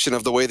reflection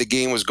of the way the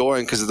game was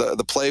going, because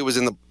the play was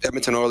in the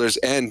Edmonton Oilers'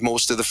 end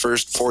most of the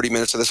first 40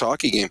 minutes of this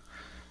hockey game.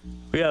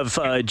 We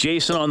have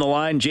Jason on the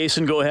line.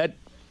 Jason, go ahead.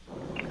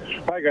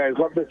 Hi, guys.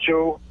 Love the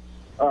show.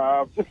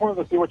 Just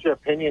wanted to see what your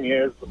opinion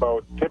is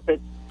about Tippett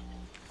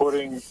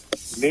putting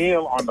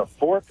Neil on the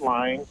 4th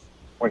line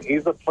when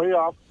he's a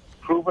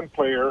playoff-proven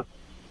player,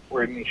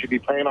 when he should be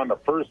playing on the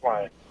 1st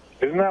line.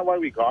 Isn't that why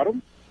we got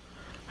him?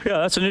 Yeah,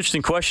 that's an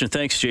interesting question.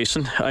 Thanks,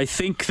 Jason. I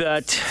think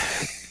I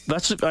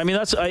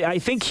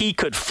think he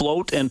could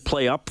float and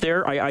play up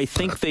there. I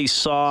think they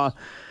saw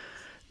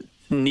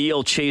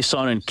Neil,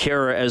 Chason, and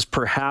Kara as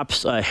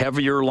perhaps a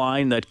heavier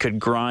line that could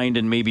grind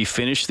and maybe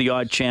finish the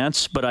odd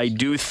chance. But I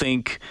do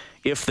think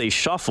if they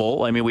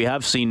shuffle, I mean, we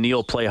have seen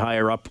Neil play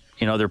higher up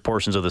in other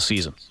portions of the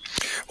season.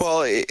 Well,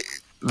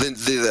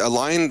 the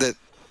line that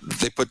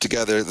they put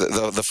together,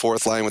 the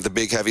 4th line with the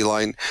big heavy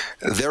line,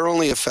 they're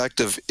only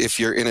effective if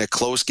you're in a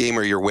close game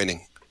or you're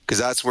winning, because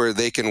that's where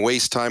they can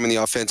waste time in the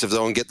offensive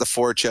zone, get the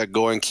forecheck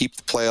going, keep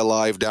the play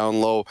alive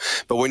down low.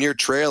 But when you're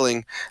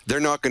trailing,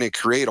 they're not going to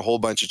create a whole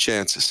bunch of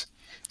chances.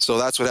 So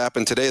that's what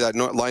happened today. That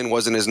line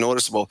wasn't as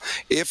noticeable.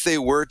 If they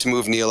were to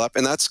move Neil up,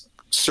 and that's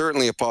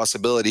certainly a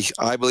possibility,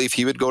 I believe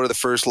he would go to the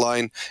 1st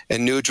line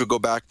and Nuge would go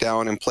back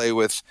down and play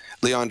with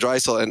Leon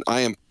Draisaitl, and I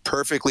am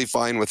perfectly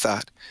fine with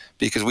that,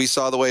 because we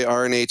saw the way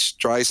RNH,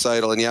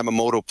 Draisaitl, and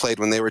Yamamoto played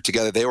when they were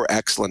together. They were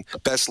excellent.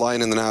 Best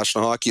line in the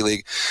National Hockey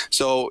League.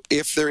 So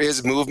if there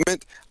is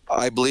movement,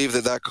 I believe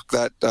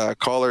that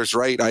caller is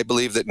right. I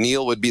believe that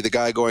Neil would be the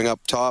guy going up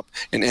top,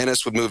 and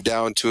Ennis would move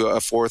down to a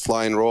 4th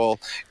line role.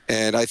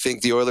 And I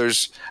think the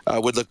Oilers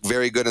would look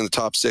very good in the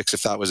top 6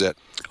 if that was it.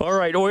 All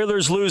right,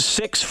 Oilers lose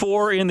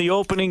 6-4 in the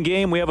opening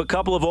game. We have a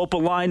couple of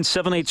open lines,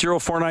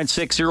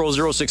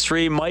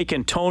 780-496-0063. Mike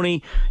and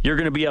Tony, you're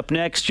going to be up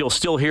next. You'll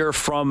still hear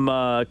from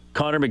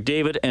Connor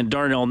McDavid and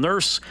Darnell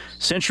Nurse.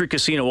 Century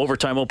Casino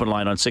Overtime Open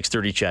Line on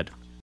 630 Ched.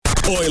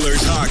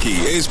 Oilers hockey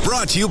is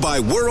brought to you by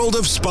World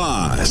of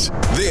Spas.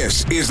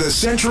 This is the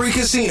Century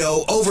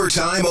Casino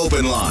Overtime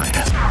Open Line.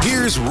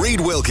 Here's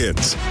Reid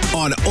Wilkins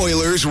on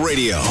Oilers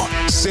Radio,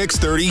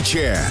 630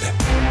 Ched.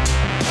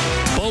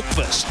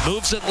 Boqvist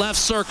moves it left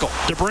circle.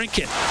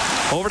 DeBrincat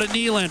over to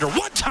Nylander.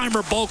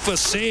 One-timer Boqvist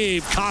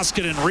save.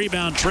 Koskinen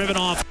rebound driven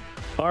off.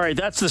 All right,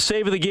 that's the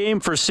save of the game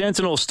for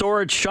Sentinel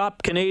Storage.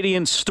 Shop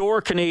Canadian,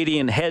 store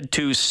Canadian. Head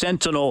to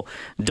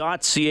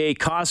sentinel.ca.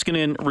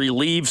 Koskinen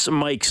relieves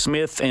Mike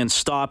Smith and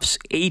stops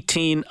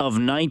 18 of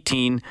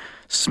 19.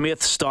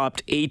 Smith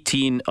stopped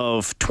 18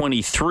 of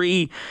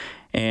 23.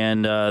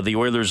 And the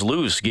Oilers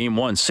lose Game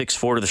 1,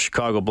 6-4 to the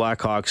Chicago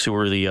Blackhawks, who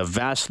were the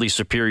vastly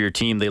superior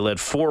team. They led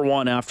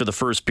 4-1 after the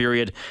first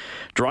period.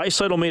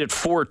 Draisaitl made it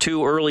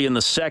 4-2 early in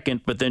the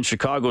second, but then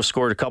Chicago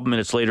scored a couple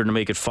minutes later to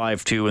make it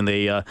 5-2, and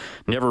they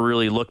never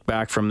really looked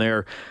back from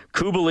there.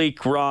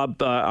 Kubalik, Rob,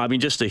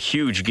 just a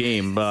huge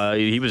game.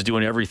 He was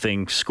doing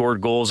everything,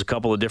 scored goals a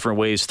couple of different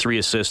ways, 3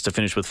 assists to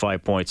finish with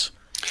 5 points.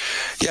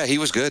 Yeah, he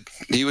was good.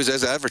 He was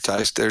as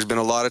advertised. There's been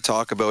a lot of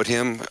talk about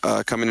him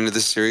coming into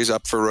this series,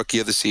 up for Rookie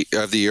of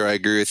the Year. I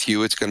agree with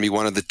you. It's going to be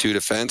one of the 2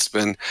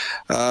 defensemen.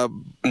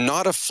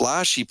 Not a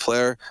flashy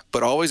player,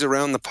 but always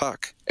around the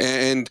puck.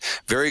 And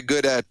very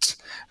good at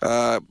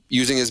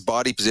using his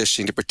body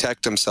positioning to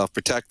protect himself,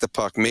 protect the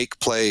puck, make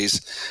plays.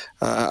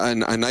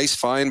 A nice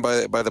find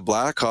by the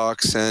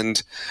Blackhawks.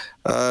 And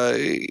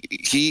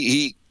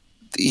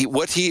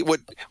what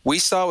we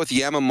saw with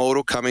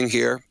Yamamoto coming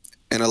here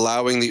and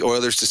allowing the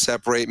Oilers to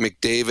separate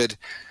McDavid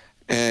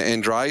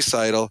and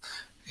Draisaitl,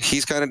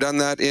 he's kind of done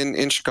that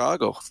in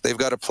Chicago. They've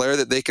got a player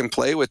that they can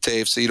play with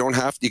Taves, so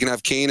you can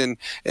have Kane and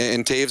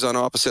Taves on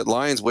opposite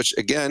lines, which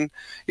again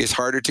is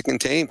harder to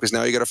contain because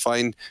now you got to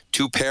find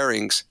two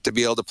pairings to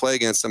be able to play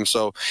against them.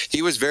 So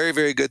he was very,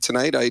 very good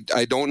tonight.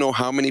 I don't know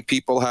how many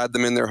people had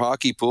them in their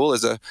hockey pool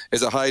as a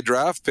high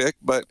draft pick,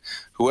 but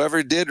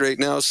whoever did right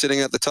now is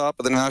sitting at the top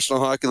of the National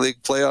Hockey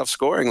League playoff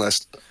scoring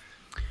list.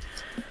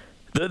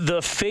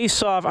 The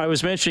face-off, I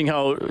was mentioning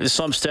how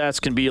some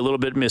stats can be a little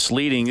bit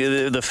misleading.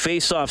 The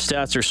face-off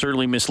stats are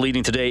certainly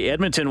misleading today.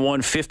 Edmonton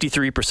won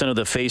 53% of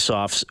the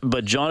face-offs,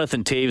 but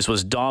Jonathan Taves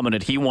was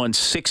dominant. He won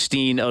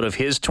 16 out of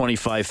his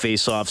 25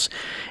 face-offs.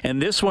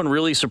 And this one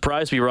really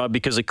surprised me, Rob,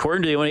 because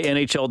according to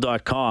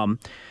NHL.com,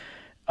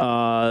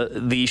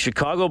 the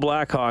Chicago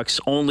Blackhawks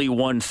only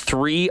won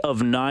 3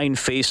 of 9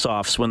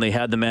 faceoffs when they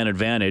had the man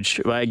advantage.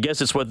 I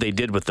guess it's what they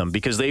did with them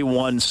because they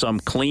won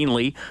some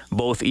cleanly,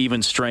 both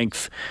even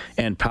strength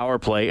and power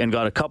play, and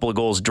got a couple of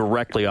goals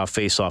directly off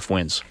faceoff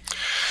wins.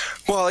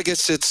 Well, I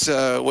guess it's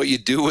what you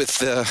do with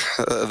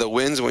the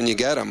wins when you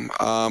get them.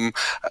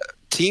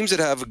 Teams that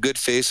have good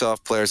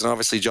face-off players, and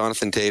obviously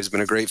Jonathan Taves has been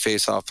a great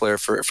face-off player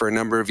for a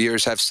number of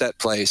years, have set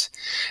plays.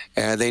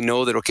 And they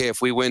know that, okay, if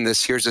we win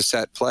this, here's a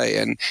set play.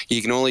 And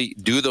you can only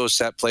do those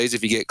set plays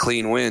if you get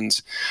clean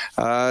wins.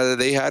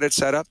 They had it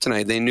set up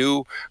tonight. They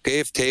knew, okay,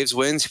 if Taves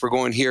wins, we're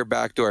going here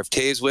backdoor. If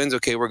Taves wins,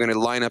 okay, we're going to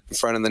line up in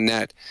front of the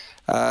net.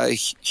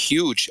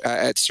 Huge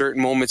at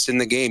certain moments in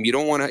the game. You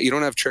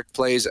don't have trick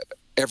plays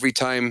every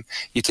time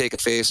you take a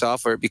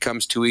face-off or it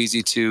becomes too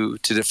easy to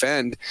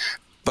defend.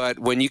 But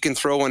when you can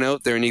throw one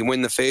out there and you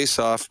win the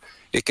face-off,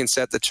 it can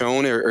set the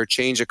tone or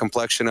change the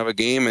complexion of a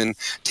game. And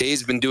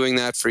Taves been doing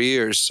that for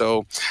years.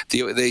 So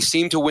they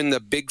seem to win the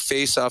big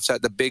face-offs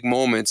at the big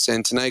moments,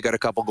 and tonight got a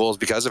couple goals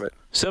because of it.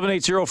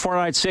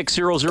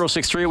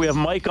 780-496-0063. We have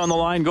Mike on the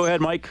line. Go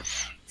ahead, Mike.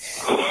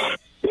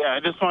 Yeah,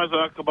 I just want to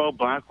talk about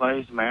Black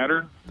Lives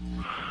Matter.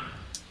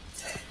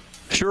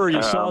 Sure.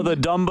 You saw the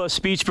Dumba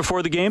speech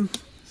before the game?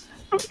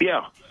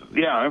 Yeah.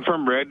 Yeah, I'm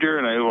from Red Deer,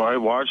 and I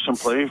watched him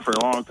play for a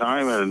long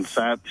time and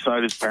sat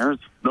beside his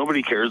parents.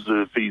 Nobody cares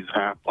if he's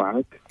half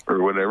black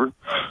or whatever.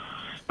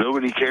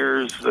 Nobody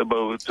cares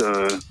about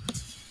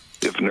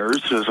if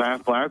Nurse is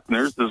half black.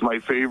 Nurse is my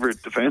favorite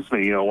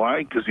defenseman. You know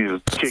why? Because he's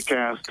a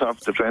kick-ass, tough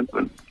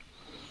defenseman.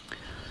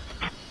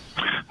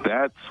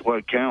 That's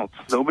what counts.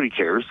 Nobody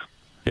cares.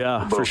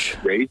 Yeah, for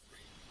sure.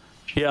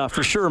 Yeah,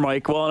 for sure,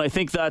 Mike. Well, and I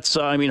think that's,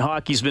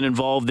 hockey's been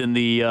involved in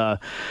the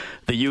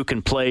You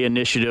Can Play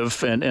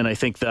initiative, and I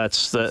think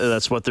that's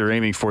what they're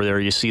aiming for there.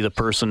 You see the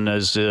person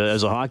as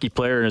a hockey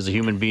player and as a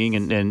human being,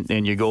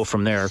 and you go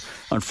from there.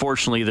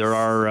 Unfortunately, there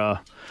are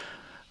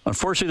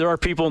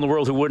people in the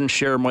world who wouldn't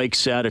share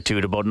Mike's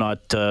attitude about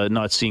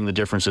not seeing the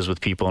differences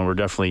with people, and we're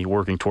definitely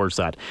working towards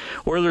that.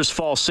 Oilers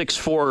fall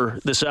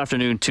 6-4 this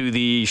afternoon to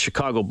the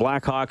Chicago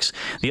Blackhawks.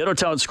 The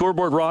out-of-town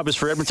scoreboard, Rob, is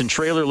for Edmonton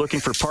Trailer. Looking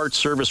for parts,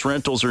 service,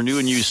 rentals, or new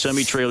and used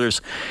semi-trailers,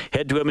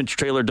 head to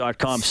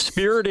edmontontrailer.com.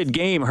 Spirited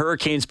game.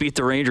 Hurricanes beat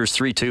the Rangers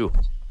 3-2.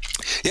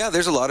 Yeah,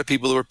 there's a lot of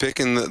people who are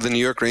picking the New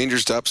York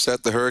Rangers to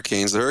upset the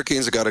Hurricanes. The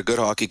Hurricanes have got a good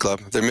hockey club.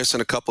 They're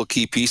missing a couple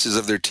key pieces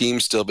of their team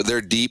still, but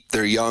they're deep,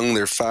 they're young,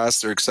 they're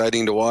fast, they're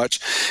exciting to watch.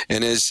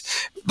 And is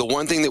the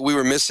one thing that we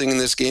were missing in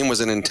this game was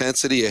an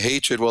intensity, a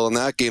hatred. Well, in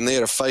that game, they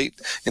had a fight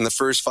in the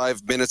first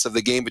 5 minutes of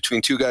the game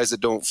between two guys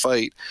that don't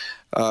fight,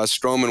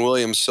 Strome and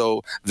Williams.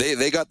 So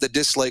they got the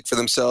dislike for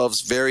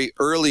themselves very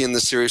early in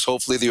the series.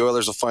 Hopefully the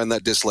Oilers will find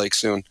that dislike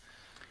soon.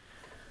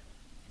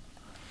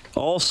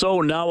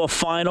 Also, now a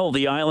final.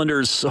 The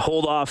Islanders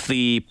hold off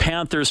the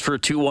Panthers for a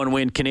 2-1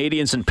 win.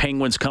 Canadians and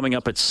Penguins coming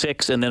up at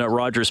 6, and then at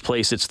Rogers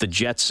Place, it's the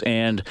Jets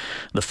and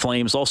the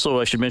Flames. Also,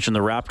 I should mention the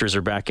Raptors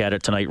are back at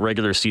it tonight,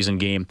 regular season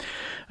game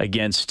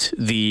against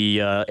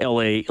the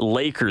L.A.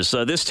 Lakers.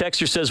 This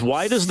texter says,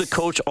 why does the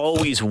coach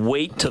always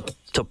wait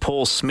to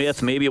pull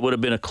Smith? Maybe it would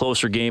have been a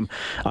closer game.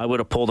 I would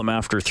have pulled him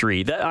after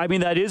 3.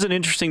 That is an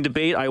interesting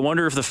debate. I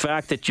wonder if the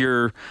fact that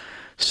you're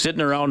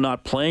sitting around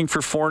not playing for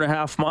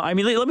 4.5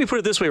 months. Let me put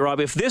it this way, Rob.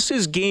 If this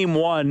is game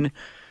 1,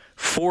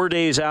 4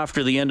 days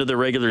after the end of the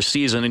regular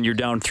season, and you're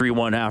down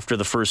 3-1 after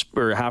the first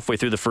or halfway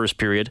through the first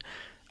period,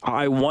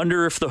 I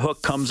wonder if the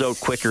hook comes out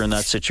quicker in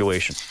that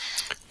situation.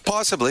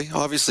 Possibly.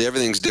 Obviously,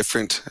 everything's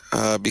different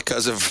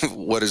because of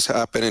what has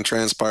happened and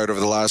transpired over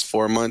the last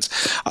 4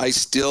 months. I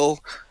still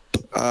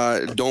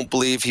don't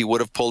believe he would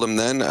have pulled him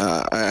then.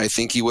 I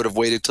think he would have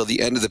waited till the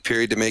end of the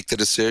period to make the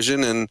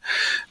decision. And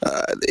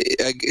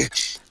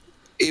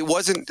it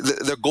wasn't,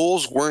 the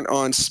goals weren't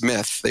on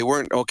Smith. They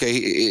weren't, okay,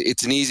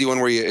 it's an easy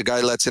one where a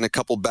guy lets in a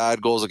couple bad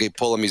goals, okay,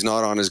 pull him, he's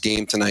not on his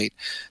game tonight.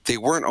 They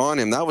weren't on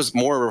him. That was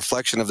more a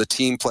reflection of the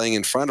team playing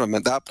in front of him.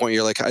 At that point,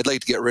 you're like, I'd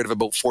like to get rid of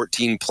about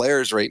 14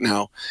 players right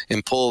now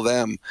and pull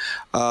them.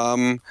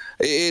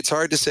 It's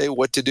hard to say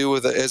what to do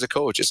as a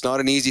coach. It's not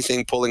an easy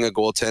thing pulling a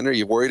goaltender.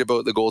 You're worried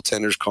about the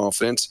goaltender's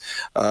confidence.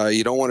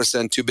 You don't want to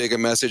send too big a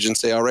message and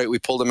say, all right, we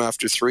pulled him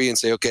after 3, and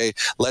say, okay,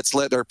 let's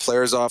let our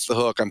players off the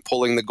hook. I'm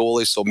pulling the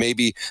goalie, so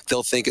maybe maybe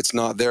they'll think it's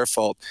not their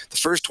fault. The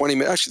first 20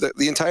 minutes, actually,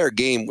 the entire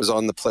game was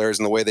on the players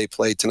and the way they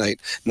played tonight,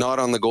 not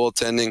on the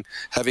goaltending.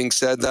 Having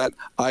said that,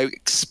 I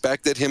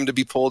expected him to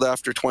be pulled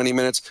after 20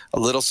 minutes. A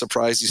little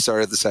surprised he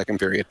started the second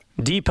period.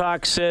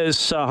 Deepak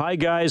says, hi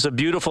guys, a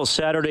beautiful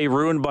Saturday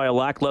ruined by a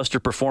lackluster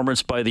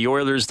performance by the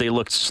Oilers. They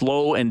looked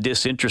slow and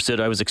disinterested.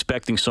 I was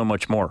expecting so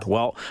much more.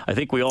 Well, I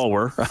think we all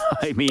were.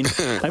 I mean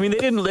they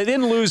didn't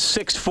lose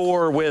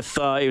 6-4 with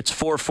it's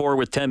 4-4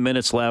 with 10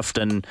 minutes left,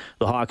 and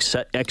the Hawks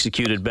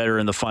executed better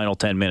in the final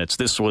 10 minutes.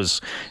 This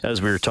was,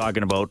 as we were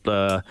talking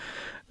about,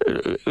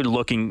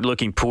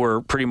 looking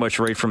poor pretty much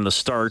right from the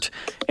start.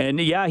 And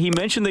yeah, he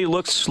mentioned they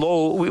looked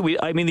slow.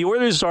 The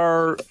Oilers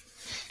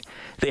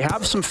they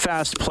have some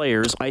fast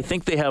players. I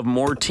think they have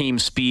more team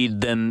speed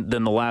than the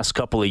last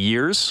couple of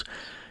years.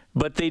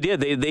 But they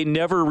did. They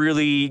never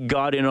really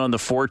got in on the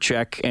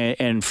forecheck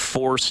and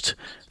forced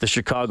the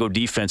Chicago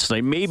defense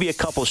tonight. Maybe a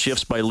couple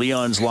shifts by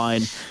Leon's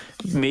line.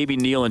 Maybe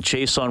Neil and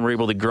Chason were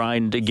able to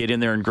get in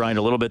there and grind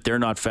a little bit. They're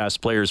not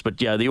fast players.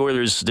 But, yeah, the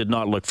Oilers did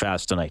not look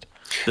fast tonight,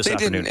 this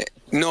afternoon.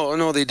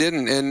 No, they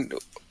didn't. And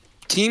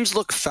teams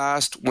look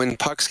fast when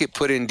pucks get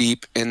put in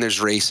deep and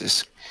there's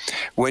races.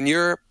 When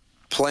you're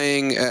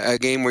playing a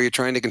game where you're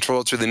trying to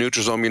control it through the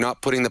neutral zone, you're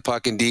not putting the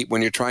puck in deep,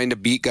 when you're trying to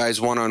beat guys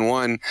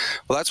one-on-one,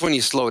 well, that's when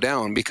you slow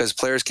down because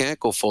players can't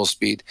go full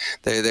speed.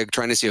 They're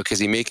trying to see, okay, is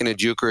he making a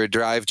juke or a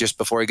drive just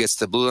before he gets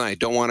to the blue line? I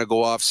don't want to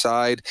go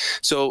offside.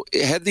 So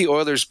had the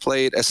Oilers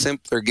played a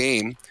simpler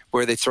game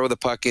where they throw the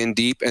puck in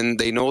deep and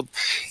they know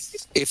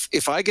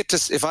if I get to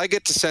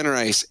center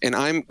ice and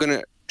I'm going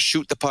to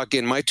shoot the puck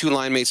in, my two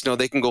line mates know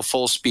they can go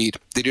full speed.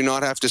 They do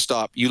not have to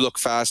stop. You look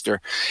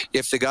faster.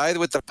 If the guy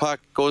with the puck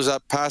goes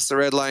up past the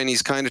red line,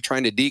 he's kind of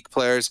trying to deke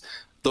players,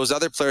 those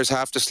other players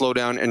have to slow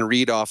down and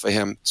read off of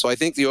him. So I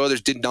think the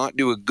Oilers did not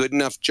do a good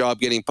enough job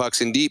getting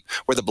pucks in deep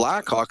where the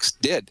Blackhawks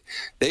did.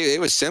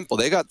 It was simple.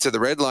 They got to the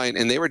red line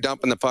and they were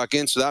dumping the puck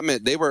in, so that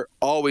meant they were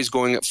always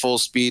going at full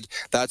speed.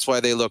 That's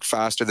why they looked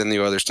faster than the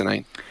Oilers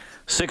tonight.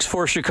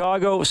 6-4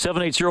 Chicago,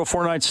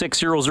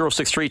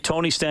 780-496-0063.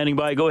 Tony standing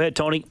by. Go ahead,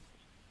 Tony.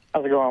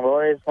 How's it going,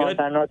 boys? Long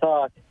time no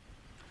talk.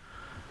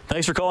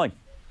 Thanks for calling.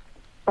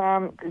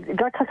 Got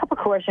a couple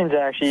questions,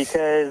 actually,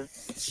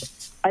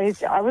 because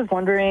I was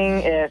wondering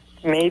if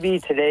maybe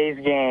today's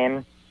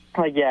game,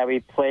 we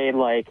played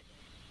I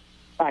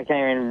can't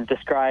even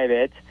describe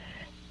it.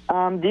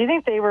 Do you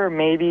think they were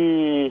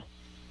maybe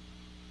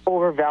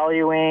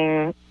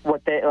overvaluing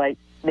what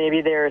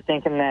maybe they were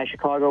thinking that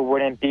Chicago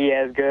wouldn't be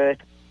as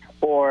good?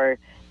 Or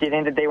do you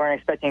think that they weren't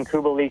expecting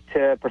Kubalik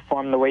to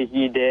perform the way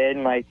he did?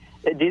 And,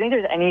 do you think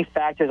there's any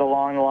factors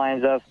along the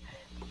lines of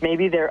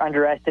maybe they're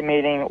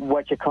underestimating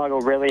what Chicago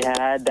really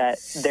had, that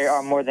there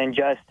are more than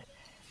just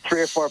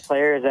 3 or 4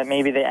 players, that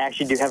maybe they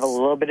actually do have a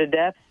little bit of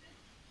depth?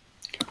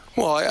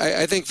 Well,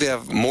 I think they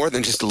have more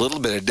than just a little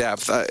bit of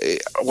depth. I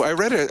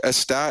read a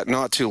stat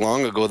not too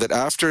long ago that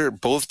after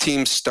both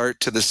teams start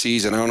to the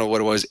season, I don't know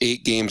what it was,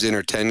 8 games in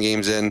or 10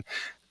 games in,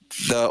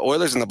 the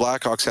Oilers and the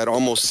Blackhawks had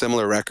almost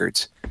similar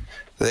records.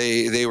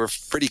 They were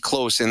pretty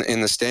close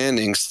in the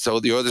standings. So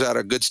the Oilers had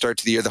a good start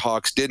to the year. The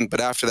Hawks didn't.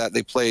 But after that,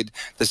 they played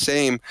the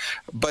same.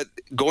 But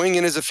going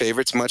in as a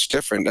favorite is much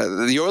different.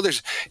 The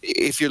Oilers,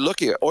 if you're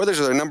looking at Oilers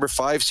are the number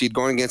 5 seed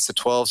going against the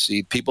 12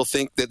 seed. People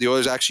think that the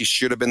Oilers actually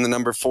should have been the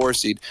number 4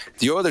 seed.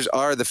 The Oilers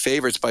are the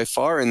favorites by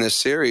far in this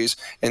series.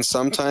 And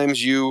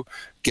sometimes you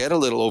get a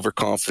little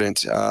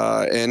overconfident.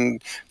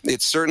 And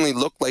it certainly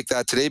looked like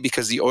that today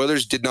because the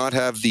Oilers did not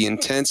have the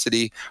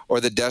intensity or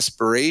the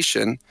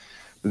desperation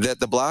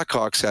that the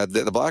Blackhawks had.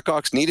 The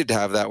Blackhawks needed to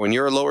have that. When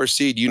you're a lower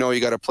seed, you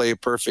got to play a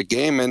perfect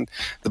game, and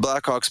the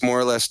Blackhawks more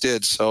or less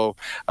did. So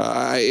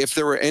if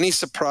there were any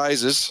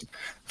surprises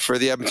for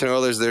the Edmonton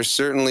Oilers, they're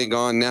certainly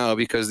gone now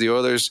because the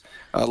Oilers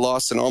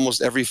lost in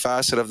almost every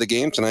facet of the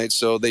game tonight,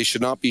 so they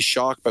should not be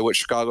shocked by what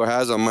Chicago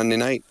has on Monday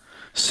night.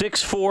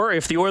 6-4.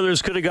 If the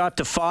Oilers could have got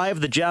to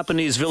 5, the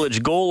Japanese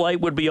Village Goal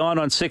Light would be on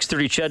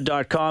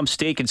 630ched.com.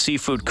 Steak and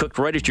seafood cooked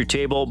right at your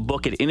table.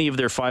 Book at any of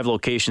their 5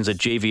 locations at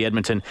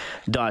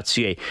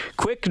jvedmonton.ca.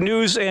 Quick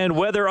news and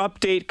weather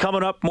update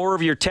coming up. More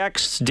of your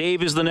texts.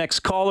 Dave is the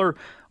next caller.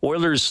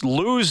 Oilers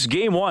lose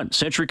Game 1.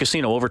 Century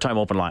Casino Overtime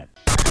Open Line.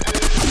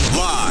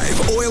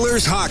 Live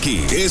Oilers hockey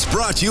is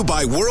brought to you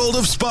by World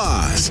of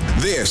Spas.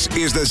 This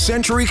is the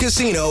Century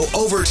Casino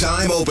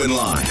Overtime Open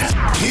Line.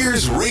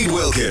 Here's Reid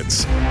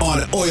Wilkins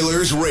on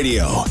Oilers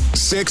Radio,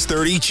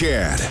 630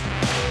 CHED.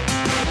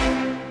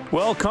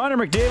 Well, Connor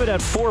McDavid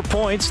had 4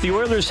 points. The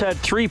Oilers had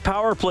 3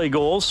 power play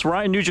goals.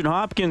 Ryan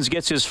Nugent-Hopkins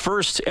gets his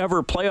first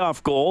ever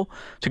playoff goal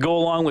to go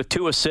along with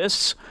 2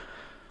 assists.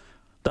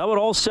 That would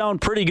all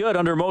sound pretty good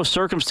under most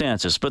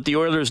circumstances, but the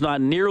Oilers not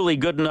nearly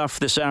good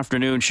enough this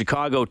afternoon.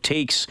 Chicago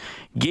takes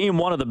Game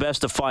 1 of the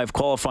best-of-5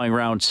 qualifying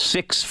round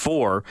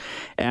 6-4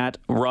 at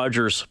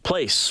Rogers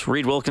Place.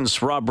 Reid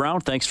Wilkins, Rob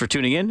Brown, thanks for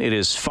tuning in. It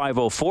is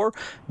 5:04.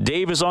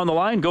 Dave is on the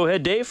line. Go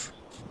ahead, Dave.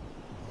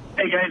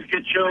 Hey, guys,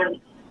 good show.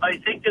 I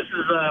think this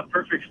is a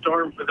perfect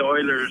storm for the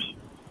Oilers.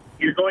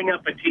 You're going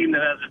up a team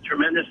that has a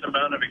tremendous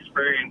amount of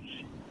experience.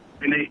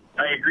 I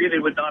agree they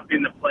would not be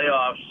in the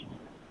playoffs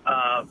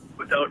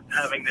without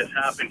having this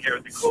happen here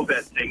with the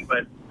COVID thing,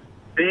 but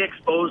they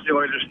exposed the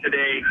Oilers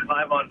today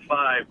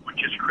 5-on-5,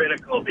 which is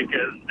critical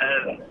because,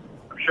 as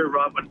I'm sure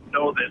Rob would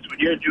know this, when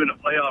you're doing a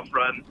playoff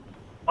run,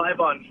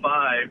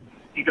 5-on-5,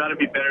 you got to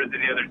be better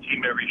than the other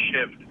team every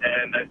shift.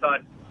 And I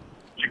thought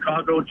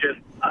Chicago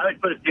I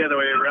would put it the other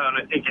way around.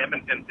 I think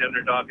Edmonton's the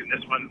underdog in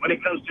this one. When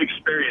it comes to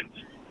experience,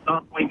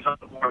 not points on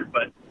the board,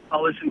 but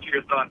I'll listen to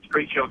your thoughts.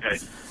 Great show,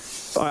 guys.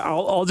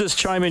 I'll just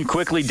chime in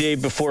quickly,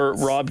 Dave, before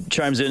Rob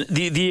chimes in.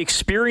 The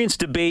experience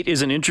debate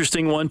is an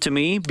interesting one to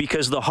me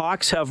because the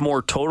Hawks have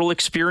more total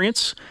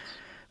experience.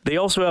 They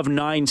also have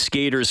 9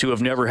 skaters who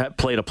have never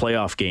played a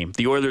playoff game.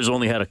 The Oilers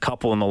only had a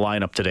couple in the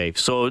lineup today.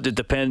 So it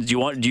depends.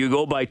 Do you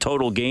go by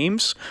total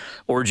games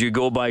or do you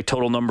go by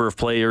total number of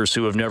players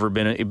who have never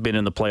been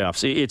in the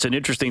playoffs? It's an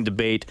interesting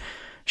debate.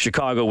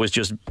 Chicago was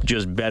just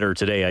better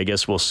today. I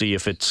guess we'll see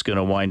if it's going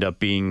to wind up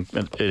being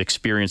an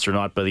experience or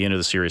not by the end of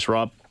the series.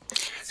 Rob?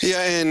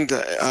 Yeah, and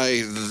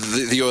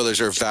the Oilers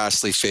are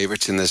vastly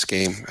favorites in this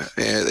game,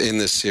 in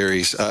this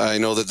series. I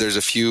know that there's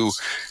a few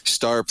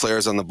star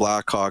players on the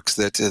Blackhawks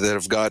that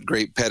have got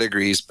great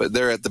pedigrees, but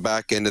they're at the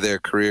back end of their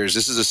careers.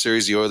 This is a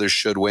series the Oilers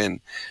should win.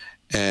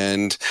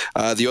 And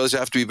the Oilers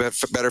have to be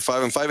better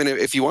 5-on-5. And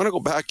if you want to go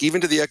back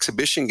even to the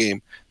exhibition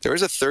game, there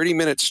was a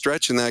 30-minute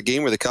stretch in that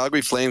game where the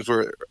Calgary Flames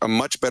were a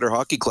much better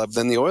hockey club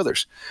than the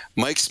Oilers.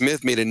 Mike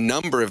Smith made a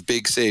number of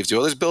big saves. The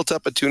Oilers built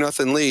up a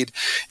 2-0 lead,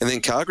 and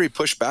then Calgary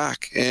pushed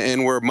back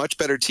and were a much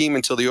better team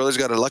until the Oilers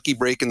got a lucky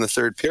break in the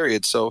third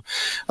period. So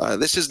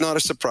this is not a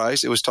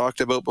surprise. It was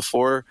talked about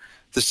before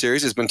the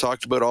series. Has been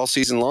talked about all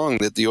season long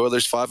that the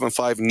Oilers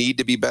 5-on-5 need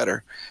to be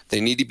better.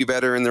 They need to be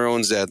better in their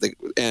own zone,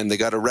 and they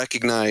got to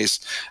recognize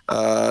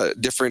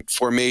different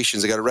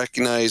formations. They got to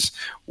recognize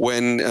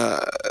when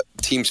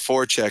teams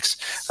forechecks.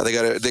 They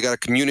got to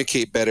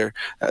communicate better.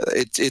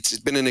 It's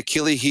been an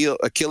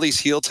Achilles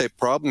heel type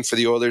problem for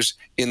the Oilers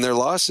in their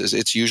losses.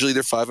 It's usually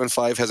their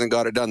 5-on-5 hasn't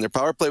got it done. Their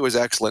power play was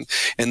excellent,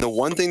 and the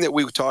one thing that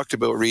we talked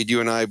about, Reid, you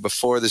and I,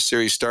 before the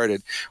series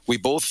started, we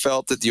both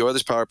felt that the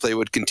Oilers power play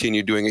would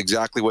continue doing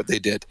exactly what they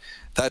did.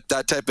 That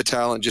type of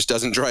talent just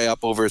doesn't dry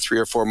up over a 3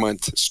 or 4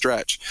 month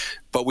stretch.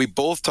 But we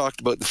both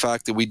talked about the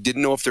fact that we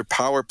didn't know if their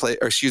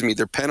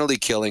their penalty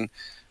killing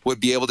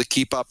would be able to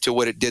keep up to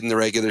what it did in the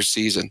regular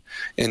season.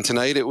 And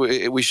tonight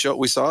we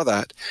saw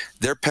that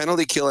their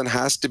penalty killing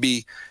has to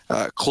be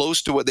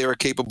close to what they were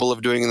capable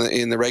of doing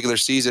in the regular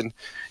season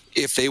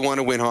if they want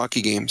to win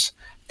hockey games.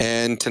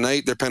 And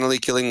tonight, their penalty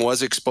killing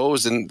was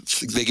exposed, and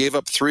they gave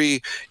up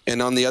 3. And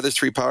on the other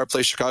 3 power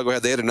plays Chicago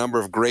had, they had a number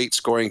of great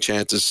scoring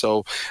chances.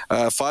 So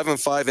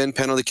 5-on-5 and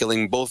penalty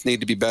killing both need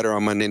to be better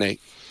on Monday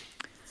night.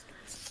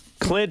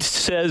 Clint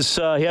says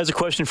he has a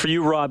question for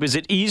you, Rob. Is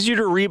it easier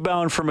to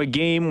rebound from a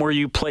game where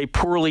you play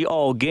poorly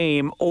all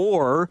game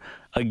or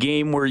a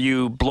game where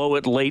you blow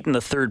it late in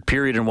the third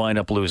period and wind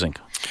up losing?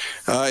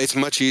 It's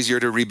much easier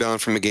to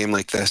rebound from a game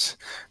like this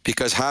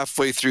because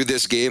halfway through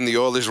this game, the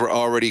Oilers were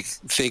already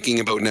thinking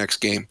about next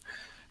game.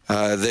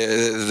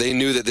 They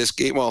knew that this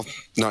game, well,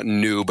 not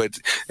new, but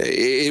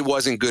it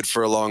wasn't good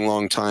for a long,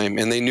 long time.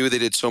 And they knew they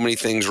did so many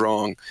things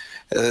wrong.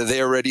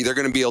 They're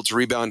going to be able to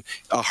rebound.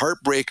 A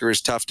heartbreaker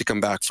is tough to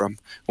come back from.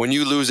 When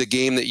you lose a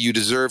game that you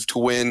deserve to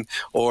win,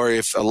 or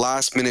if a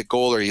last-minute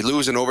goal, or you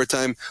lose in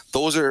overtime,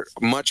 those are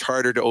much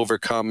harder to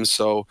overcome.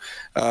 So,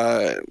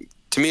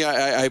 to me,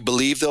 I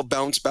believe they'll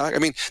bounce back. I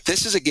mean,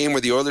 this is a game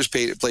where the Oilers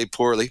played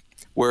poorly,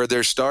 where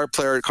their star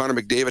player, Connor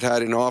McDavid,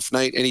 had an off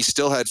night, and he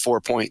still had 4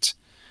 points.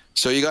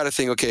 So you got to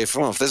think, okay, if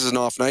this is an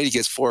off night, he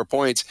gets 4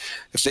 points.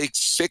 If they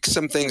fix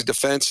some things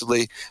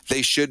defensively,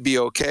 they should be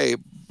okay.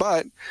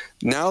 But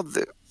now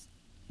the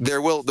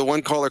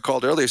one caller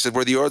called earlier said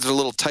where the Oilers are a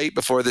little tight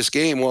before this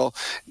game. Well,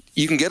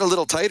 you can get a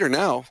little tighter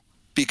now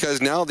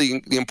because now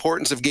the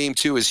importance of Game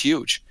 2 is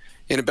huge.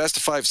 In a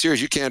best-of-5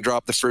 series, you can't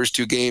drop the first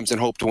 2 games and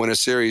hope to win a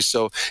series.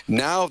 So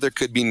now there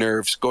could be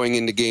nerves going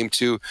into Game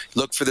 2.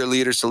 Look for their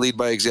leaders to lead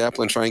by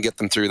example and try and get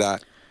them through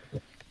that.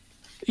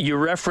 You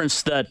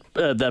referenced that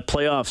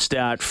playoff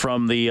stat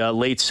from the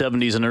late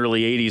 70s and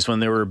early 80s when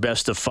there were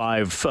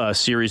best-of-5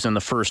 series in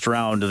the first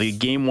round. The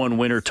Game 1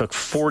 winner took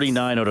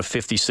 49 out of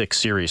 56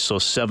 series, so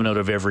 7 out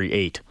of every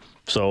 8.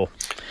 So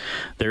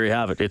there you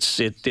have it.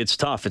 It's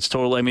tough. It's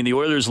total. I mean, the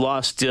Oilers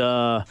lost...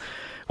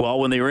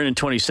 when they were in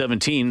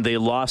 2017, they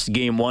lost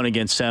Game 1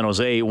 against San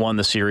Jose, won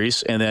the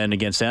series, and then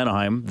against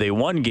Anaheim, they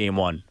won Game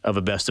 1 of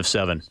a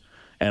best-of-7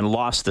 and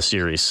lost the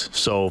series.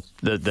 So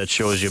that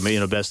shows you,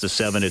 in a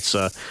best-of-7, it's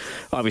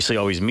obviously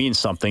always means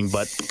something,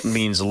 but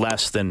means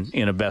less than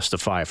in a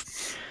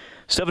best-of-5.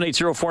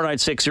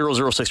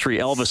 780-496-0063.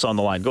 Elvis on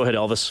the line. Go ahead,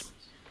 Elvis.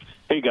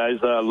 Hey, guys.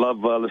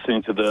 Love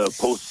listening to the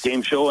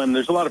post-game show, and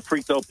there's a lot of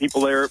freaked-out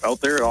people out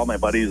there. All my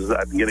buddies,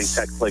 I've been getting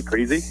texts like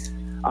crazy.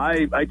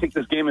 I take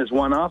this game as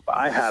one up.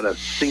 I had a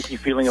stinky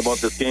feeling about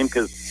this game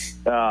because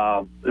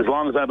as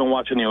long as I've been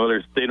watching the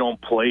Oilers, they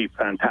don't play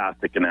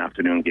fantastic in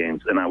afternoon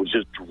games, and I was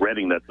just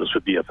dreading that this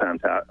would be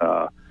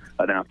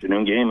an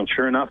afternoon game. And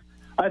sure enough,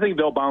 I think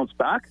they'll bounce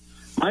back.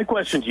 My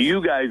question to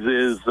you guys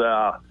is,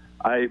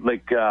 I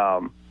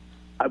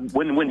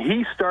when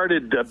he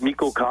started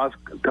Mikko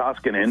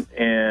Koskinen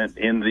and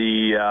in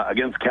the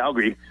against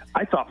Calgary,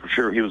 I thought for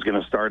sure he was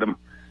going to start him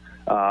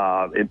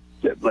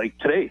like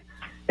today,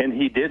 and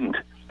he didn't.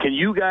 Can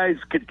you guys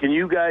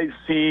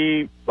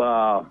see?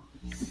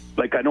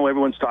 Like, I know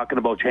everyone's talking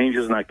about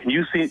changes, and can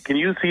you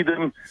see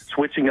them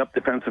switching up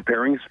defensive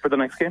pairings for the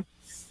next game?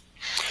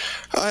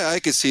 I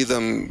could see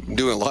them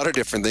doing a lot of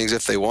different things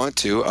if they want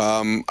to.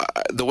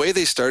 The way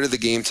they started the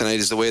game tonight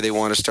is the way they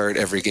want to start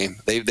every game.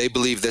 They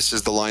believe this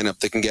is the lineup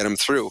that can get them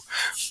through,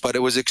 but it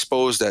was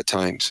exposed at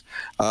times.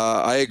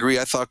 I agree.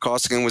 I thought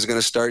Koskinen was going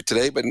to start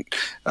today, but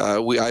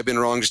I've been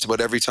wrong just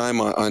about every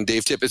time on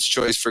Dave Tippett's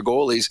choice for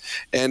goalies,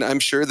 and I'm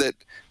sure that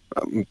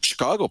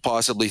Chicago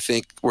possibly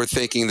were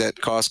thinking that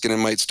Koskinen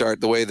might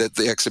start the way that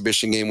the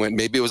exhibition game went.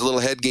 Maybe it was a little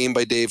head game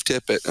by Dave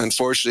Tippett.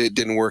 Unfortunately, it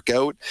didn't work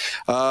out.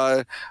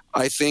 I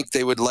think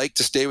they would like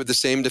to stay with the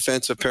same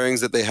defensive pairings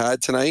that they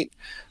had tonight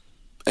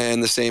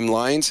and the same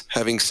lines.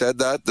 Having said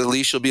that, the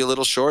leash will be a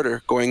little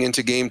shorter going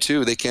into game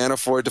 2. They can't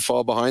afford to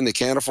fall behind. They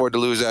can't afford to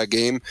lose that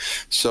game.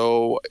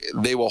 So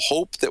they will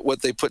hope that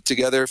what they put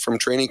together from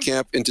training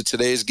camp into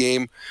today's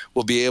game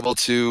will be able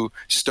to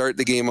start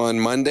the game on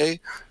Monday.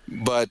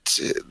 But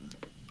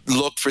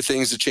look for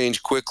things to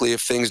change quickly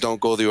if things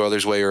don't go the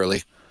Oilers' way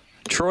early.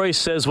 Troy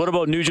says, what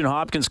about Nugent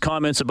Hopkins'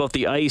 comments about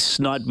the ice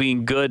not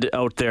being good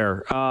out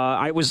there?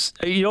 I was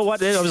a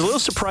little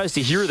surprised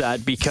to hear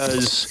that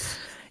because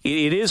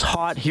it is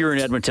hot here in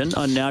Edmonton,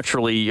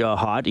 unnaturally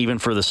hot, even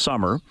for the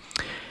summer.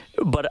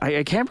 But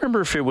I can't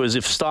remember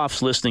if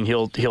Stoff's listening,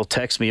 he'll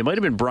text me. It might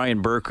have been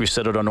Brian Burke who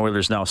said it on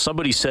Oilers Now.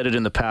 Somebody said it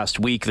in the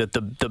past week that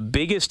the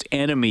biggest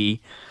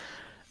enemy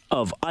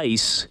of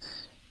ice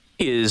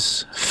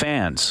is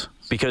fans,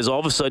 because all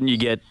of a sudden you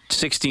get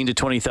 16 to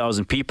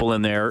 20,000 people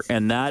in there,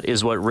 and that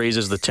is what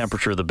raises the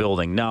temperature of the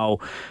building. Now,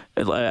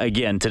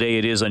 again, today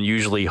it is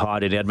unusually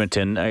hot in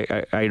Edmonton.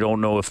 I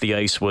don't know if the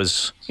ice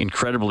was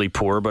incredibly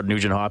poor, but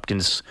Nugent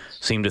Hopkins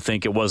seemed to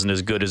think it wasn't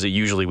as good as it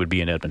usually would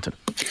be in Edmonton.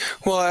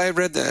 Well, I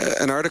read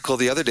an article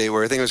the other day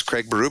where I think it was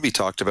Craig Berube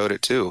talked about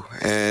it too.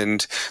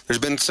 And there's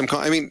been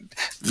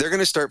they're going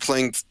to start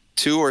playing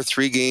 2 or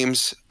 3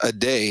 games a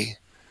day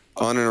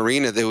on an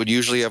arena that would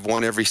usually have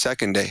one every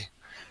second day.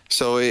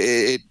 So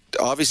it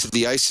obviously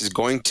the ice is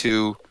going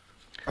to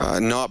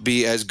not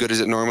be as good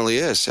as it normally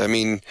is. I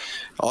mean,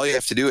 all you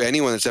have to do,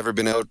 anyone that's ever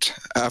been out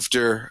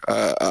after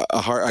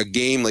a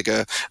game, like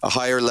a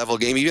higher level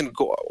game, even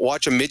go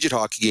watch a midget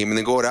hockey game and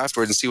then go out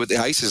afterwards and see what the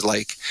ice is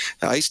like.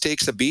 The ice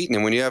takes a beating,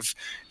 and when you have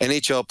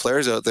NHL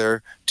players out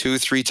there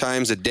 2-3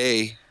 times a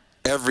day,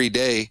 every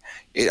day,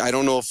 I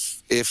don't know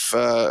if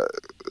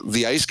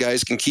the ice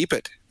guys can keep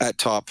it at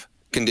top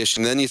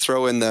condition. Then you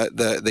throw in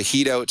the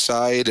heat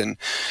outside and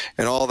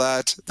all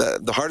that.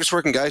 The hardest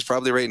working guys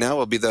probably right now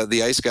will be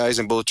the ice guys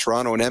in both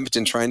Toronto and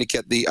Edmonton, trying to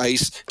get the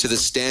ice to the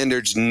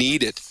standards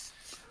needed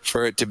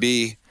for it to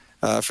be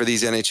for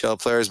these NHL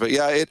players. But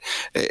yeah,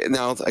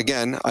 now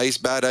again,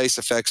 bad ice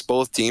affects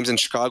both teams, and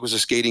Chicago's a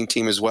skating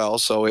team as well,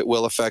 so it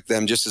will affect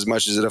them just as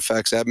much as it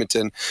affects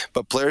Edmonton.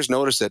 But players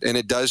notice it, and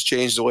it does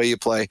change the way you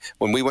play.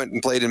 When we went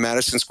and played in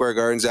Madison Square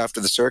Gardens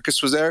after the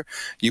circus was there,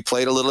 you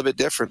played a little bit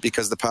different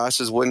because the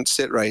passes wouldn't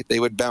sit right. They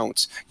would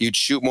bounce. You'd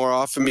shoot more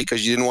often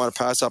because you didn't want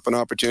to pass up an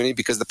opportunity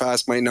because the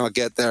pass might not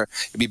get there.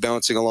 It'd be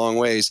bouncing a long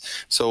ways.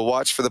 So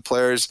watch for the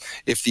players,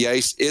 if the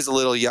ice is a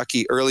little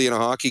yucky early in a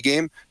hockey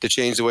game, to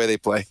change the way they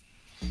play.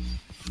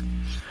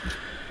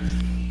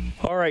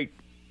 All right.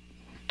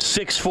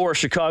 6-4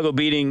 Chicago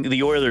beating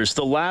the Oilers.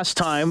 The last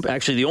time,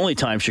 actually the only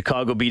time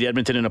Chicago beat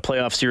Edmonton in a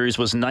playoff series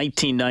was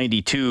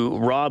 1992.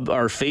 Rob,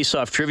 our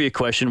face-off trivia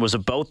question was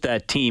about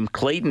that team.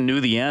 Clayton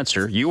knew the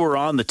answer. You were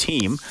on the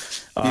team.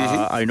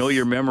 I know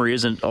your memory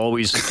isn't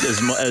always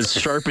as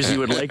sharp as you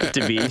would like it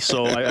to be,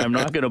 so I'm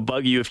not going to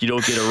bug you if you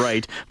don't get it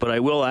right, but I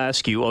will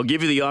ask you. I'll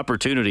give you the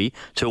opportunity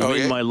to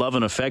win my love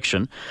and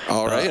affection.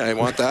 All right, I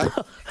want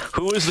that.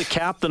 Who is the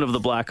captain of the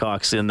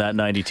Blackhawks in that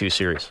 92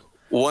 series?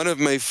 One of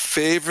my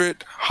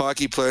favorite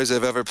hockey players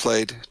I've ever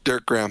played,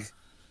 Dirk Graham.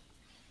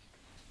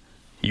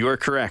 You are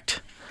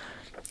correct.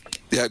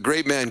 Yeah,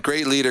 great man,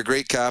 great leader,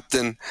 great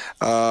captain.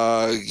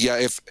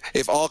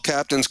 If all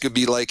captains could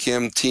be like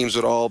him, teams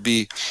would all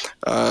be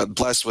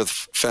blessed with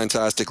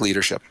fantastic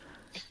leadership.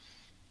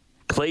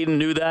 Clayton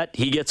knew that.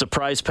 He gets a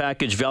prize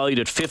package valued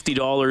at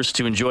 $50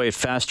 to enjoy at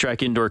Fast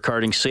Track Indoor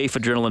Karting. Safe,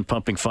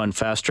 adrenaline-pumping fun.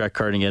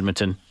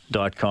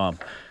 FastTrackKartingEdmonton.com.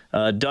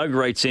 Doug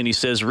writes in, he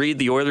says, Reid,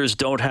 the Oilers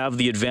don't have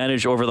the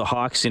advantage over the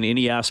Hawks in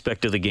any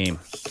aspect of the game.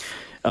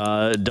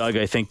 Doug,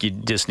 I think you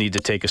just need to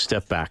take a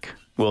step back.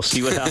 We'll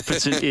see what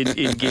happens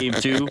in Game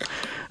 2.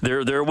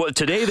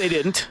 Today they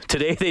didn't.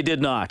 Today they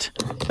did not.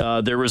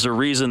 There was a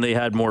reason they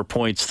had more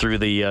points through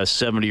the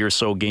 70 or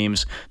so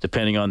games,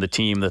 depending on the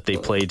team that they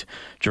played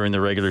during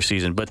the regular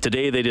season. But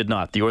today they did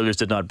not. The Oilers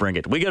did not bring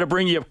it. We got to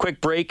bring you a quick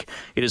break.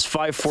 It is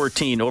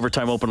 5:14,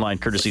 Overtime Open Line,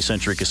 courtesy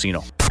Century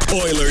Casino.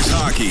 Oilers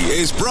hockey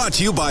is brought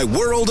to you by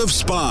World of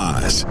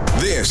Spas.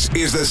 This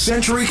is the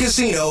Century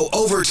Casino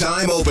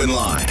Overtime Open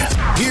Line.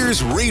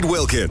 Here's Reid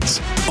Wilkins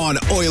on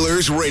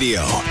Oilers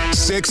Radio,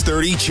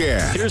 630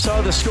 CHED. Here's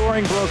how the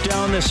scoring broke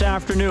down this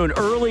afternoon.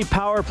 Early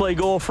power play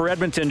goal for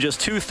Edmonton, just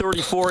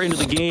 2:34 into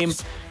the game.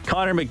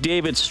 Connor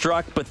McDavid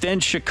struck, but then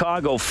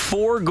Chicago,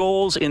 4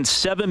 goals in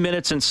 7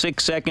 minutes and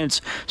 6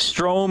 seconds.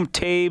 Strome,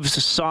 Taves,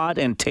 Saad,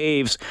 and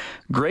Taves.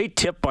 Great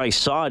tip by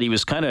Saad. He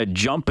was kind of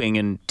jumping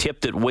and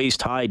tipped it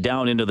waist high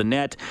down into the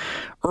net.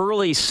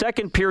 Early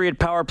second period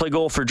power play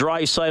goal for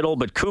Draisaitl,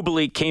 but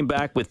Kubalik came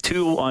back with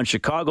 2 on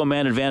Chicago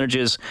man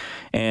advantages,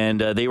 and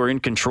they were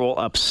in control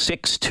up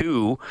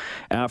 6-2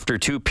 after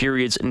 2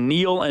 periods.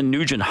 Neal and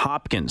Nugent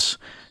Hopkins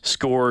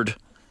scored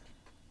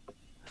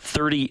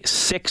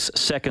 36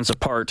 seconds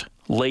apart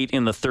late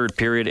in the third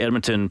period.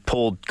 Edmonton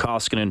pulled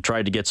Koskinen,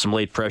 tried to get some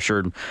late pressure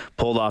and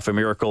pulled off a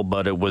miracle,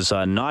 but it was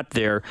not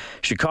there.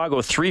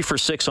 Chicago 3 for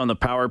 6 on the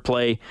power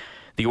play.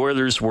 The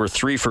Oilers were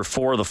 3 for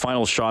 4. The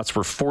final shots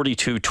were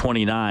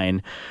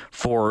 42-29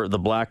 for the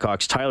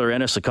Blackhawks. Tyler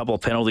Ennis, a couple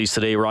of penalties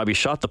today. Robbie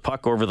shot the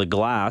puck over the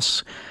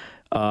glass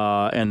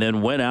and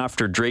then went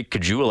after Drake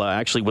Caggiula.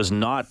 Actually was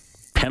not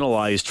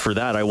penalized for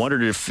that. I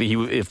wondered if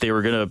they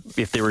were gonna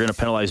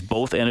penalize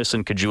both Ennis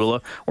and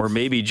Caggiula, or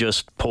maybe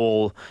just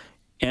pull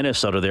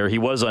Ennis out of there. He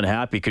was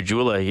unhappy.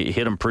 Caggiula, he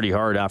hit him pretty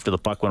hard after the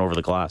puck went over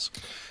the glass.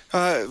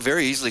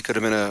 Very easily could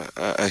have been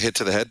a hit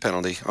to the head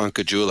penalty on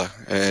Caggiula.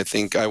 I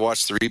think I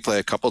watched the replay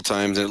a couple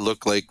times, and it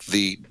looked like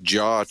the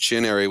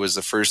jaw-chin area was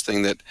the first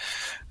thing that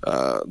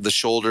the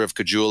shoulder of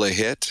Caggiula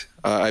hit.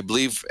 I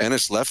believe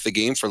Ennis left the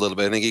game for a little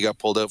bit. I think he got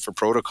pulled out for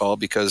protocol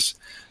because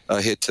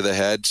hit to the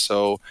head.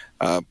 So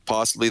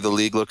possibly the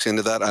league looks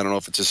into that. I don't know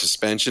if it's a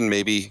suspension,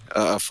 maybe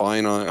a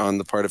fine on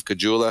the part of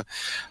Caggiula.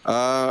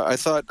 I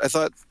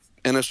thought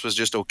Ennis was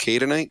just okay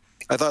tonight.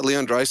 I thought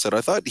Leon Draisaitl, I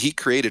thought he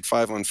created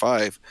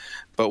 5-on-5,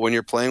 but when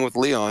you're playing with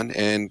Leon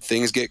and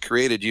things get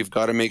created, you've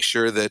got to make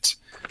sure that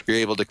you're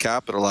able to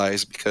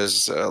capitalize,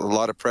 because a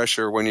lot of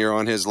pressure when you're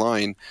on his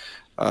line.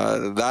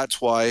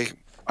 That's why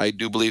I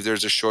do believe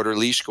there's a shorter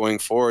leash going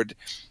forward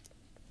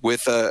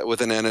with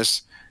an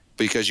Ennis,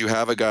 because you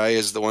have a guy,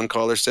 as the one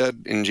caller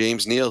said, in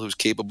James Neal, who's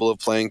capable of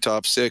playing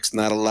top 6, and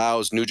that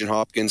allows Nugent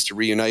Hopkins to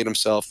reunite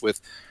himself with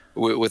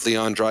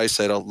Leon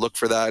Draisaitl. Look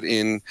for that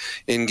in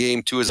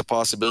game 2 as a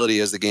possibility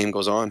as the game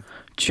goes on.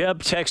 Cheb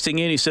texting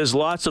in, he says,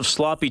 lots of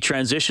sloppy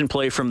transition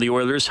play from the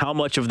Oilers. How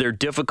much of their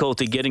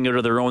difficulty getting out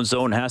of their own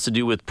zone has to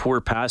do with poor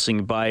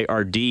passing by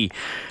our D?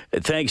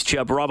 Thanks,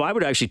 Cheb. Rob, I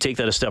would actually take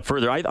that a step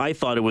further. I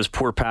thought it was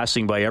poor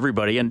passing by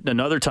everybody. And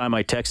another time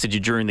I texted you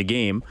during the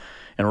game,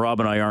 and Rob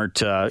and I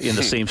aren't in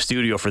the same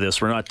studio for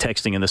this. We're not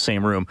texting in the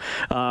same room.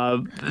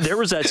 There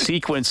was that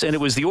sequence, and it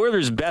was the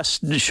Oilers'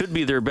 best, should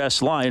be their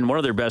best line, one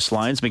of their best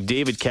lines.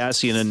 McDavid,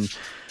 Kassian, and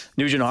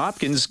Nugent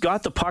Hopkins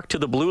got the puck to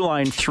the blue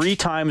line 3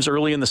 times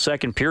early in the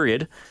second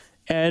period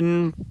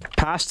and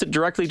passed it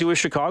directly to a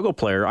Chicago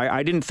player.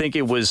 I didn't think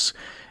it was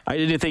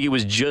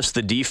just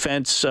the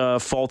defense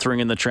faltering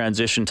in the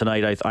transition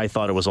tonight. I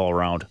thought it was all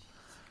around.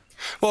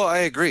 Well, I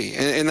agree.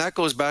 And that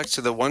goes back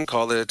to the one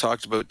call that I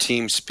talked about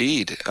team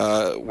speed,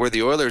 where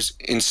the Oilers,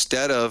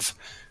 instead of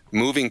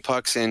moving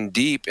pucks in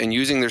deep and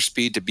using their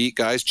speed to beat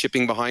guys,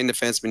 chipping behind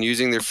defensemen,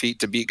 using their feet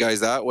to beat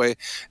guys that way,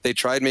 they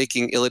tried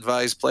making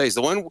ill-advised plays.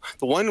 The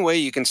one way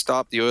you can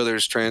stop the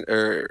Oilers'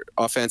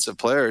 offensive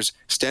players,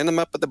 stand them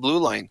up at the blue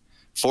line.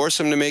 Force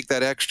them to make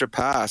that extra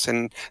pass,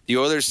 and the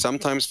Oilers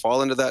sometimes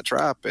fall into that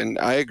trap. And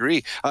I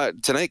agree.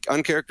 Tonight,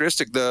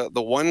 uncharacteristic, the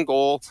one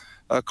goal,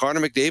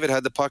 Connor McDavid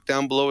had the puck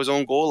down below his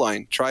own goal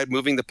line, tried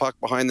moving the puck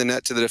behind the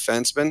net to the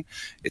defenseman.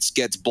 It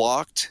gets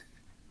blocked,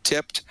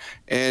 tipped,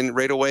 and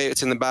right away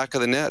it's in the back of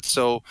the net.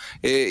 So,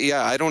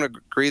 yeah, I don't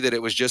agree that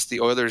it was just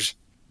the Oilers'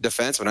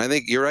 defenseman. I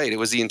think you're right. It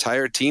was the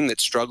entire team that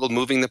struggled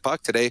moving the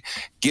puck today.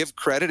 Give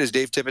credit, as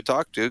Dave Tippett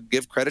talked to,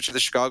 give credit to the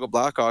Chicago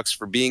Blackhawks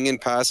for being in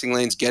passing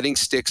lanes, getting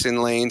sticks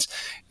in lanes,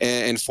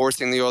 and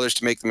forcing the Oilers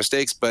to make the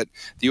mistakes. But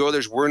the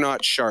Oilers were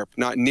not sharp,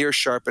 not near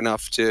sharp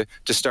enough to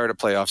start a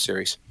playoff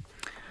series.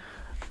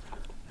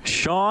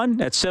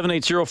 Sean at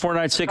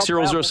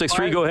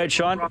 780-496-0063. Go ahead,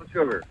 Sean.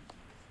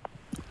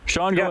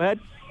 Sean, go ahead.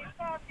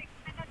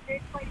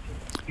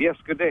 Yes,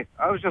 good day.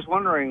 I was just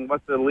wondering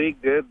what the league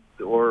did,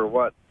 or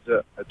what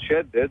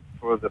CHED did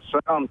for the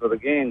sound of the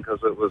game,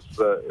 because it was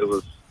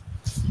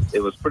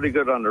pretty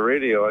good on the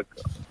radio.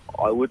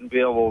 I wouldn't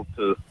be able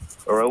to,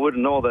 or I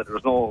wouldn't know that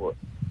there's no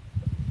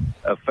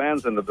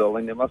fans in the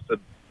building. They must have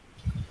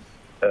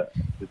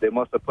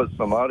put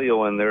some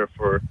audio in there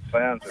for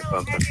fans or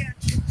something.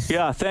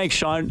 Yeah, thanks,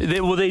 Sean.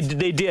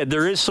 They did.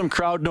 There is some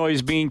crowd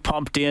noise being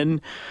pumped in.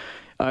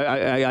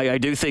 I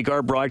do think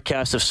our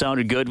broadcasts have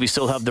sounded good. We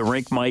still have the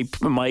rink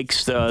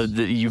mics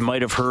that you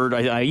might have heard.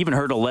 I even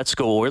heard a Let's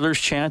Go Oilers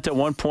chant at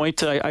one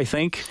point, I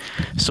think.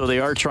 So they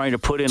are trying to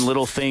put in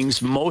little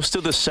things. Most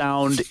of the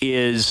sound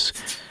is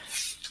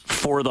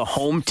for the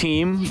home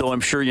team, though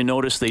I'm sure you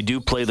noticed they do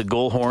play the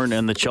goal horn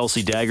and the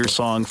Chelsea Dagger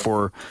song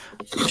for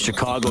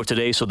Chicago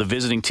today, so the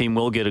visiting team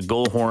will get a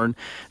goal horn.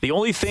 The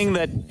only thing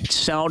that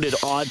sounded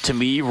odd to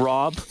me,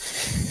 Rob,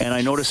 and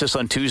I noticed this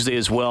on Tuesday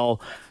as well,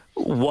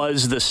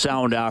 was the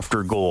sound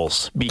after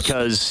goals,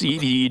 because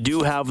you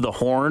do have the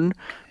horn,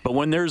 But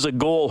when there's a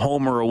goal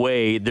home or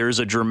away, there's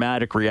a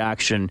dramatic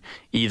reaction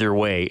either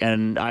way.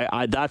 And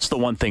I that's the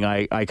one thing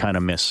I kind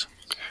of miss.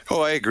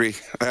 Oh, I agree.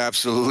 I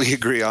absolutely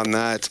agree on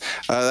that.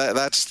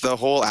 That's the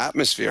whole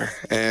atmosphere.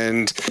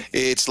 And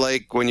it's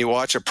like when you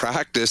watch a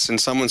practice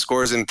and someone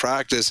scores in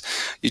practice,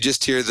 you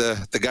just hear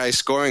the guy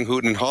scoring,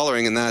 hooting and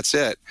hollering, and that's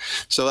it.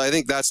 So I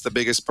think that's the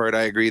biggest part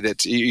I agree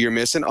that you're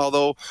missing.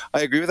 Although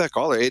I agree with that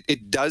caller.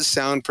 It does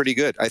sound pretty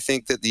good. I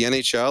think that the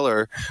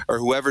NHL or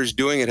whoever's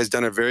doing it has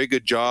done a very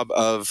good job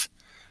of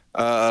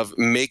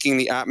making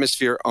the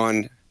atmosphere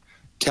on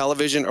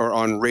television or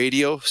on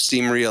radio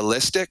seem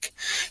realistic.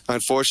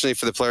 Unfortunately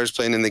for the players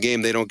playing in the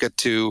game, they don't get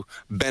to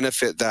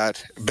benefit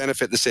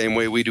the same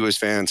way we do as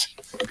fans.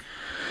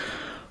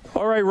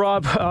 All right,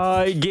 Rob,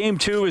 Game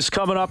 2 is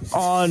coming up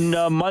on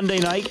Monday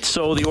night,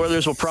 so the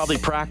Oilers will probably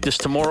practice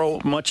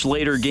tomorrow, much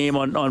later game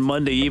on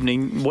Monday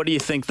evening. What do you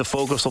think the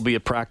focus will be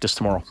at practice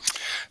tomorrow?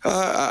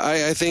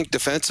 I think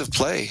defensive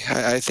play.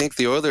 I think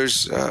the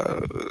Oilers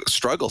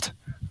struggled.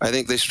 I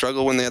think they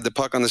struggled when they had the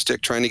puck on the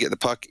stick trying to get the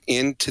puck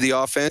into the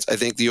offense. I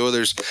think the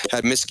Oilers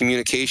had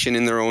miscommunication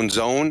in their own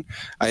zone.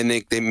 I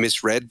think they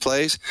misread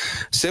plays.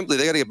 Simply,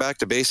 they got to get back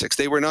to basics.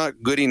 They were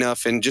not good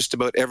enough in just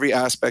about every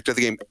aspect of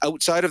the game.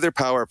 Outside of their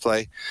power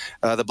play,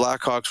 the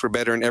Blackhawks were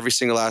better in every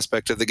single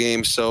aspect of the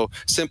game. So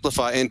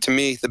simplify. And to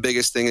me, the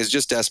biggest thing is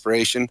just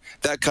desperation.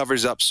 That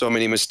covers up so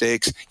many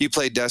mistakes. You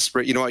play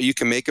desperate. You know what? You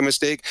can make a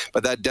mistake,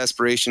 but that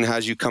desperation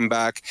has you come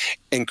back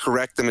and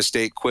correct the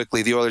mistake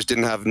quickly. The Oilers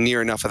didn't have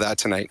near enough of that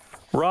tonight.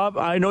 Rob,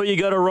 I know you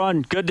got to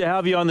run. Good to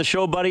have you on the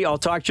show, buddy. I'll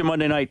talk to you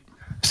Monday night.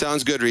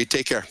 Sounds good, Reid.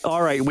 Take care.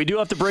 All right. We do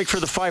have to break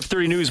for the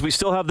 5:30 news. We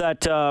still have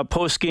that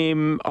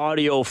post-game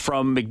audio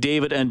from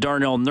McDavid and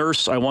Darnell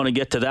Nurse. I want to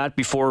get to that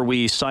before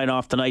we sign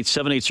off tonight.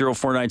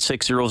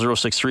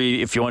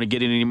 780-496-0063 if you want to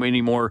get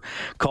any more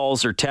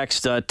calls or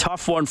text.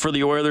 Tough one for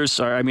the Oilers.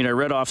 I mean, I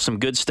read off some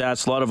good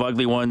stats, a lot of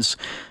ugly ones.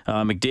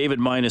 McDavid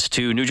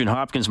 -2,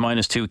 Nugent-Hopkins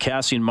 -2,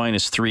 Cassian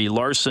 -3,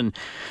 Larson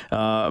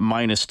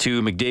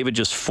 -2, McDavid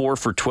just 4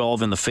 for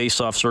 12 in the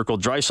face-off circle.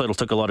 Draisaitl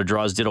took a lot of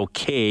draws, did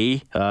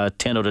okay,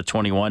 10 out of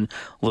 21, a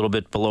little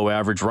bit below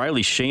average.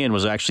 Riley Sheahan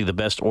was actually the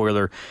best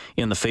Oiler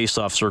in the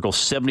face-off circle,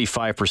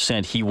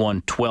 75%. He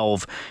won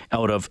 12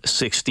 out of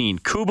 16.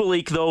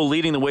 Kubalik, though,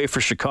 leading the way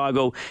for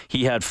Chicago.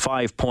 He had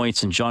 5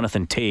 points, and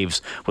Jonathan Taves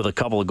with a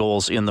couple of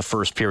goals in the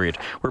first period.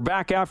 We're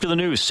back after the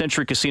news.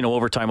 Century Casino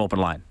Overtime Open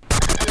Line.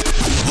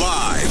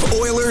 Live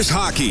Oilers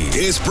Hockey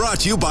is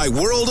brought to you by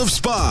World of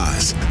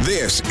Spas.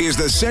 This is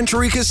the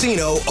Century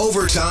Casino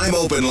Overtime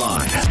Open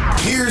Line.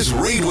 Here's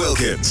Reid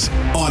Wilkins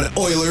on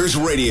Oilers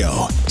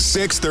Radio,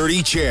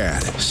 630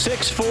 CHED.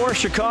 6-4,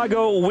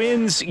 Chicago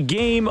wins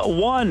Game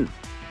 1.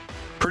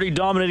 Pretty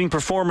dominating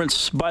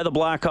performance by the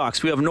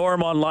Blackhawks. We have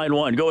Norm on line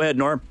 1. Go ahead,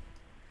 Norm.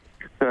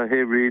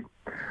 Hey, Reid.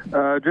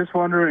 Just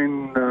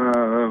wondering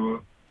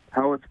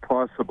how it's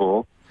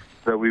possible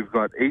that we've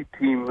got 8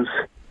 teams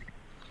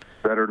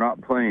that are not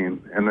playing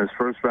in this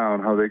first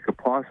round, how they could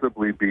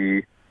possibly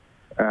be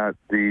at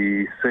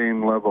the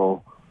same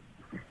level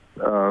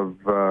of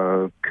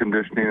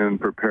conditioning and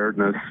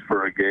preparedness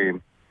for a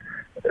game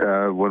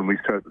when we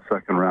start the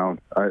second round.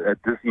 It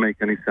doesn't make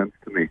any sense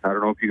to me. I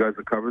don't know if you guys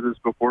have covered this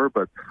before,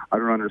 but I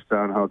don't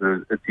understand how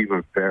it's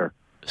even fair.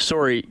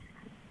 Sorry,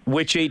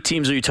 which 8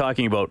 teams are you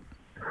talking about?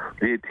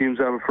 The 8 teams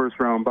have a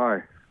first round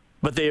bye.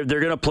 But they're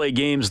going to play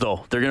games,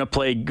 though. They're going to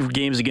play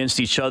games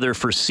against each other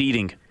for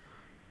seeding.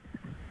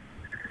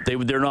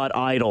 They're not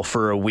idle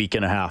for a week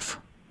and a half.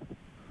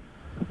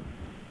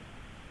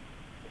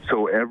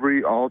 So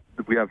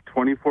we have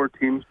 24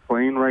 teams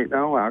playing right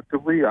now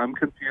actively. I'm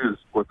confused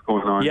what's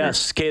going on.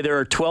 Yes, okay, there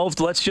are 12.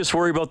 Let's just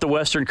worry about the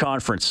Western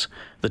Conference.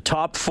 The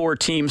top 4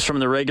 teams from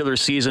the regular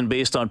season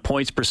based on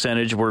points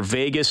percentage were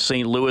Vegas,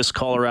 St. Louis,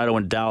 Colorado,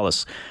 and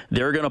Dallas.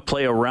 They're going to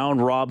play a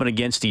round robin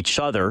against each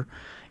other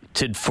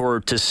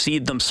to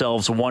seed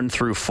themselves 1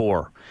 through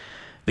 4.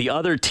 The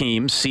other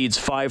teams, seeds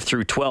 5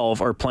 through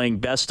 12, are playing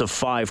best of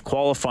 5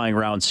 qualifying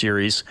round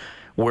series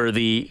where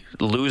the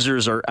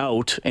losers are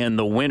out and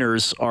the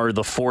winners are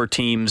the 4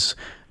 teams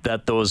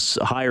that those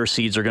higher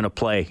seeds are going to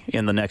play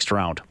in the next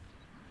round.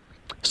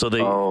 So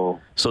the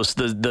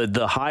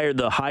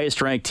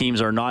highest ranked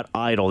teams are not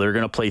idle. They're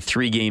going to play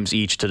 3 games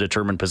each to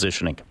determine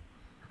positioning.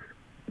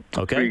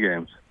 Okay? 3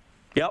 games.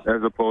 Yep.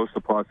 As opposed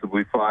to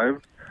possibly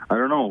 5. I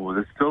don't know.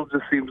 It still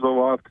just seems a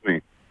little off to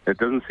me. It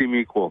doesn't seem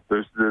equal.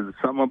 There's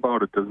something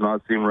about it does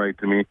not seem right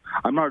to me.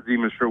 I'm not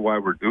even sure why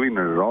we're doing it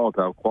at all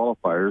to have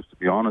qualifiers, to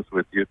be honest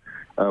with you.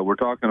 We're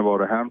talking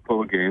about a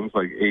handful of games,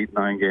 like 8,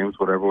 9 games,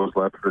 whatever was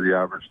left for the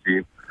average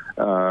team.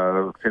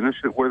 Finish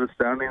it where the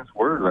standings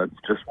were. That's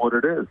just what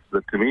it is,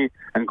 to me,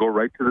 and go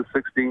right to the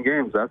 16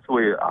 games. That's the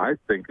way I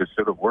think it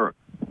should have worked.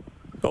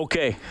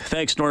 Okay.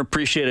 Thanks, Norm.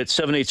 Appreciate it.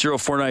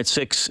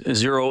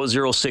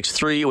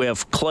 780-496-0063. We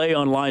have Clay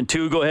on line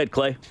 2. Go ahead,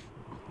 Clay.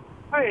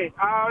 Hey,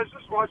 I was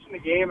just watching the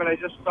game, and I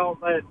just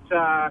felt that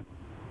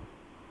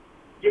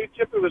Gabe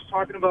Tippett was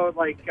talking about,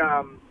 5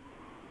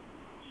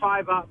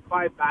 up,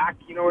 5 back,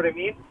 you know what I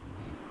mean?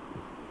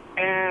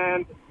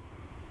 And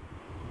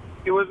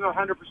he wasn't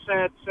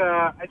 100%.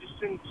 I just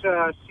didn't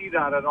see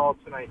that at all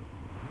tonight.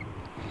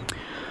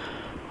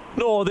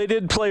 No, they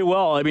did play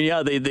well. I mean,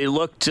 yeah, they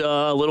looked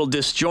a little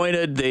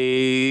disjointed.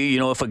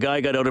 If a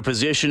guy got out of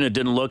position, it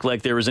didn't look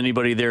like there was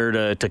anybody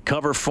there to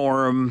cover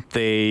for him.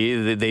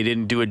 They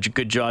didn't do a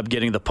good job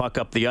getting the puck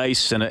up the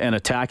ice and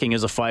attacking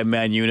as a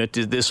 5-man unit.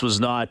 This was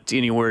not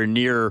anywhere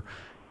near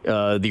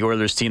the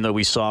Oilers team that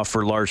we saw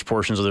for large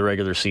portions of the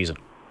regular season.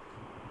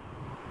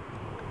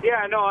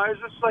 Yeah, no, I was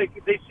just like,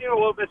 they seem a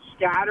little bit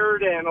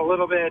scattered and a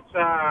little bit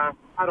out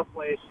of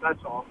place, that's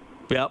all.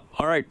 Yeah.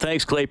 All right.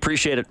 Thanks, Clay.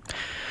 Appreciate it.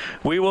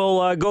 We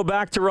will go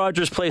back to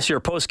Rogers Place here.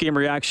 Post-game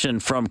reaction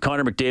from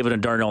Connor McDavid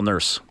and Darnell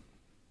Nurse.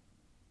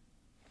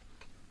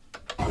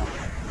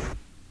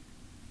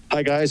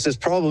 Hi, guys. This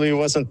probably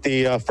wasn't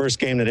the first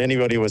game that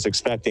anybody was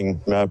expecting,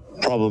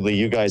 probably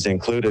you guys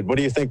included. What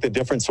do you think the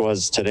difference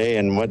was today,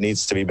 and what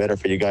needs to be better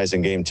for you guys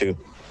in Game 2?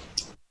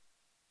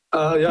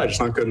 Yeah,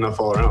 just not good enough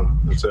all around.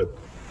 That's it.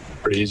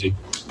 Pretty easy.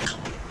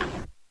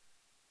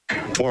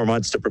 4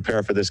 months to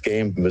prepare for this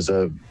game. It was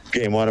a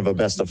game 1 of a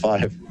best of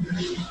 5.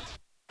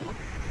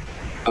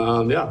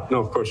 Yeah, no,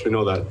 of course we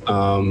know that.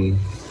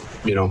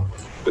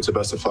 It's a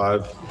best of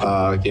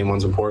 5. Game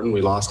 1's important.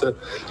 We lost it.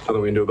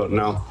 Nothing we can do about it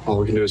now. All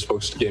we can do is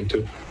focus to Game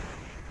 2.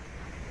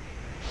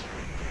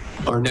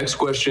 Our next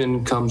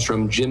question comes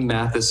from Jim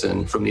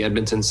Matheson from the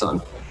Edmonton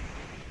Sun.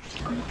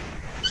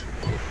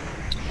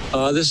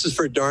 This is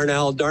for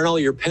Darnell. Darnell,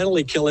 your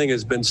penalty killing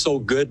has been so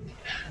good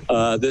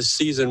this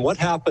season. What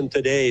happened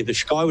today? The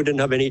Chicago didn't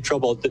have any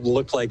trouble, it didn't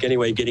look like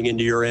anyway, getting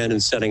into your end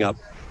and setting up.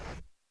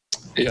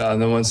 Yeah,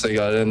 and then once they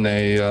got in,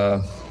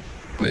 they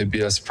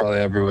beat us probably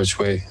every which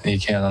way you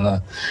can on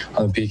the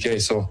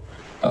PK. So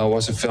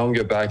watch the film,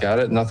 get back at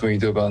it. Nothing we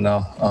can do about it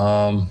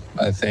now.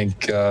 I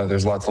think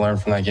there's a lot to learn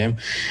from that game.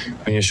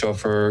 When you show up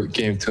for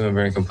Game 2 in a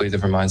very complete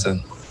different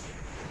mindset.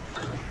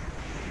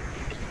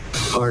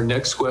 Our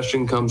next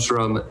question comes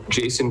from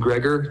Jason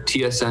Gregor,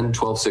 TSN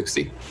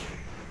 1260.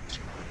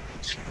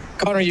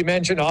 Connor, you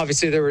mentioned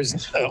obviously there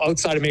was,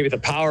 outside of maybe the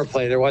power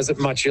play, there wasn't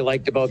much you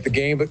liked about the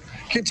game, but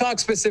can you talk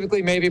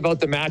specifically maybe about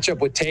the matchup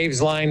with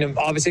Taves' line? And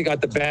obviously got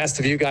the best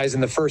of you guys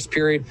in the first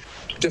period.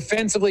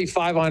 Defensively,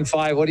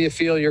 5-on-5, what do you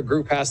feel your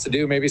group has to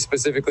do, maybe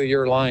specifically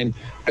your line,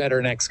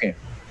 better next game?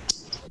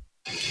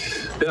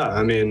 Yeah,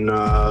 I mean,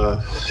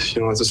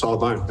 it's a solid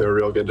line. They were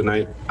real good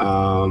tonight.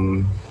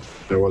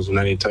 There wasn't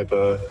any type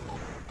of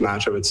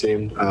matchup, it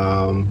seemed,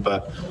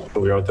 but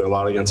we were out there a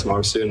lot against them,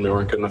 obviously, and we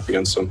weren't good enough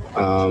against them.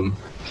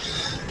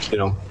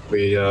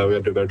 We had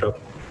to do a better job.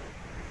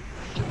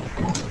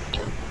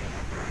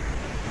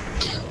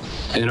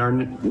 And our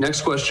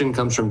next question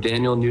comes from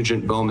Daniel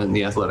Nugent-Bowman,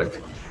 The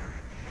Athletic.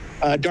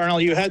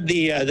 Darnell, you had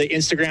the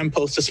Instagram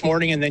post this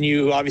morning, and then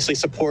you obviously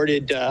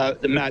supported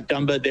the Matt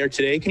Dumba there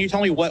today. Can you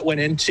tell me what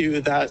went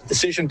into that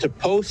decision to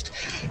post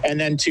and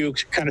then to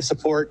kind of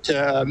support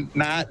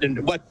Matt,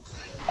 and what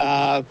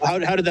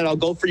how did that all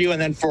go for you?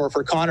 And then for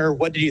Connor,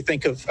 what did you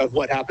think of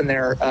what happened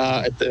there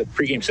at the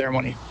pregame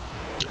ceremony?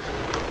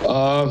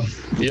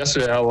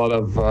 Yesterday I had a lot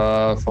of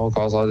phone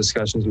calls, a lot of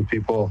discussions with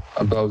people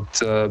about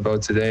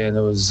today, and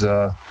it was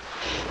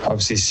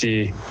obviously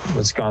see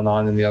what's gone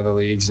on in the other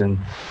leagues, and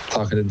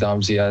talking to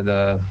Dums, he had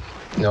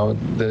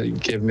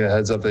gave me a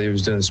heads up that he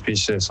was doing a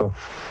speech today. So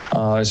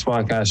I just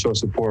want to kind of show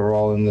support. We're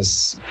all in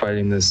this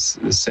fighting this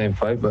same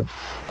fight, but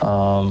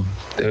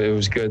it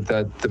was good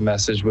that the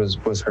message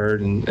was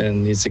heard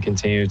and needs to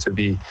continue to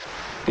be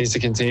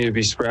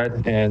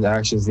spread, and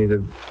actions need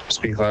to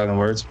speak louder than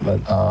words.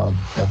 But now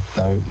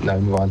we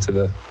move on to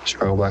the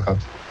Chicago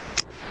Blackhawks.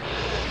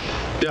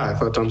 Yeah, I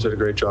thought Dums did a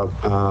great job.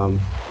 I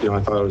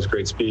thought it was a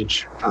great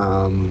speech.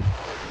 I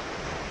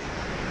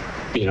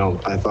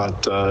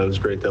thought it was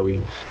great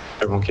that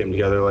everyone came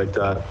together like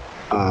that.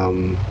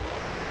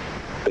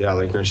 But yeah,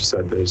 like Nurse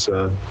said, there's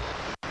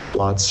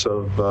lots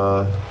of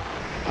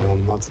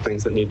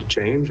things that need to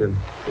change, and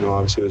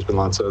obviously there's been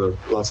lots of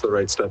the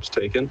right steps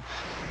taken,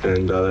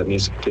 and that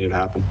needs to continue to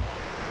happen.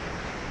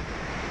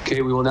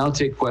 Okay, we will now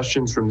take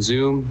questions from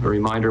Zoom. A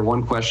reminder,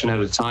 one question at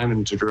a time,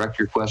 and to direct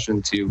your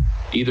question to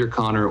either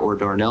Connor or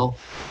Darnell.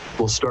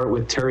 We'll start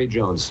with Terry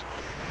Jones.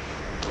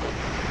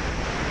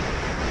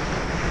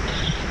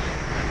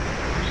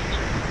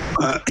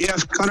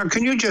 Yes, Connor,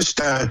 can you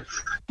just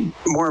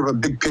more of a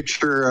big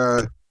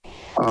picture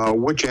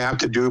what you have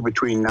to do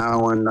between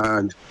now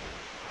and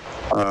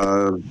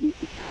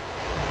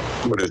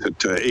what is it,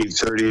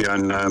 8:30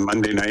 on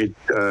Monday night?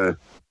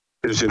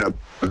 Is it a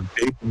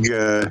big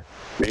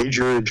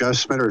major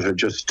adjustment, or is it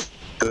just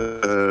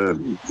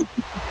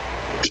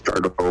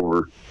start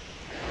over?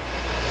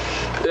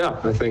 Yeah,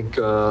 I think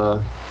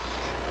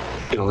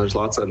there's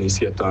lots that needs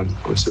to get done.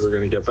 Obviously, we're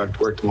going to get back to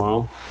work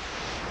tomorrow.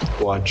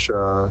 Watch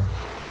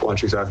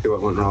exactly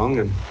what went wrong,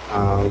 and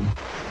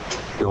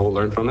we'll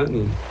learn from it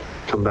and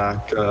come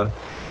back for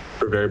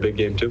a very big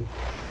game too.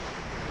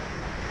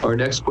 Our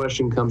next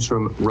question comes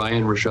from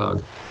Ryan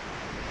Rashad.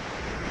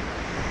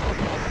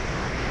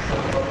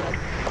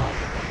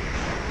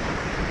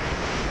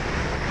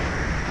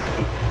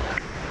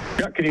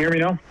 Yeah, Can you hear me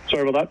now?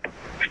 Sorry about that.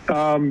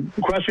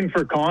 Question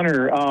for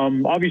Connor.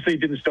 Obviously,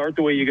 it didn't start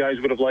the way you guys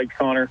would have liked,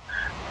 Connor.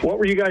 What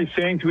were you guys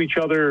saying to each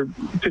other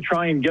to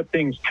try and get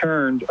things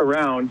turned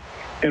around?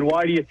 And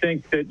why do you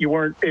think that you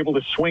weren't able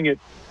to swing it,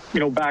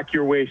 back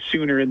your way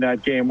sooner in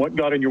that game? What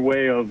got in your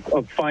way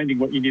of finding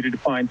what you needed to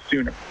find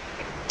sooner?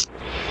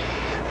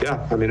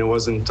 Yeah, I mean, it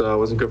wasn't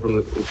good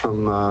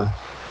from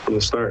the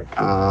start.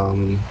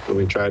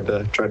 We tried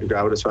to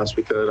grab it as fast as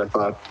we could. I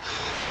thought,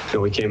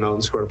 we came out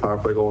and scored a power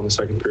play goal in the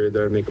second period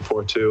there to make it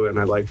 4-2, and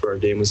I liked where our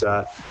game was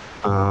at.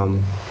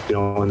 And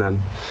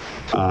then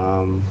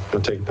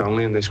take a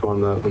penalty and they score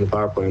on the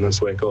power play, and that's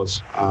the way it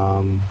goes.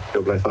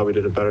 But I thought we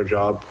did a better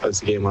job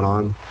as the game went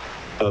on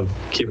of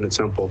keeping it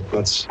simple.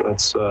 That's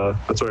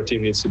what our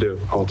team needs to do.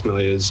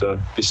 Ultimately, is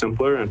be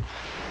simpler and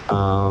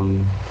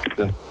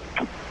yeah.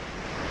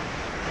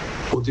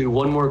 We'll do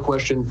one more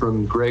question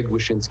from Greg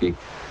Wyshynski.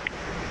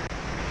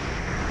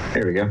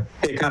 There we go.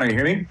 Hey, Connor, you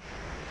hear me?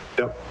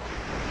 Yep.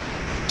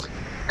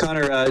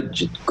 Connor,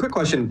 quick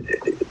question.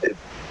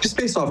 Just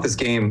based off this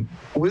game,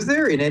 was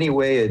there in any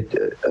way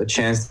a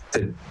chance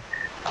that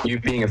you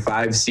being a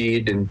 5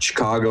 seed and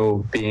Chicago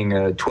being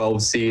a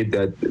 12 seed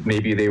that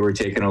maybe they were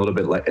taken a little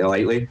bit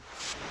lightly?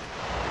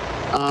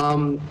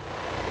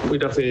 We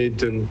definitely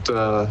didn't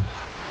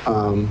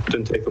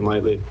take them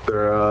lightly.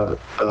 They're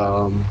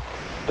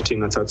a team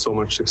that's had so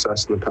much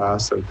success in the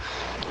past, and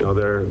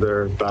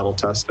they're battle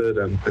tested,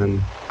 and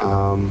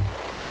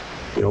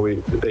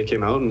they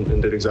came out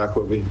and did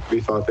exactly what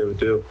we thought they would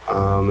do,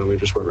 and we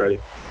just weren't ready.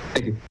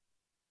 Thank you.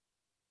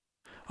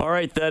 All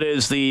right, that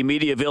is the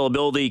media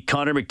availability.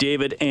 Connor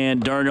McDavid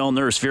and Darnell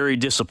Nurse very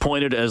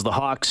disappointed as the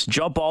Hawks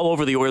jump all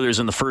over the Oilers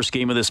in the first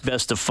game of this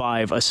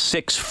best-of-5, a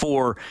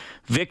 6-4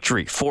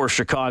 victory for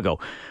Chicago.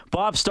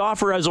 Bob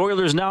Stauffer has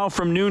Oilers Now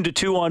from noon to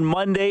 2 on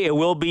Monday. It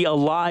will be a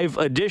live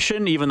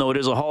edition, even though it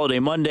is a holiday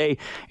Monday.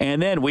 And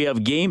then we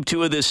have Game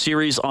 2 of this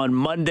series on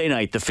Monday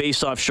night. The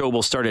face-off show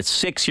will start at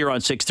 6 here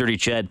on 6:30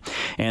 CHED,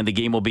 and the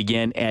game will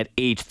begin at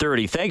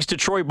 8:30. Thanks to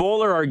Troy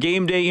Bowler, our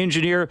game day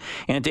engineer,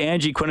 and to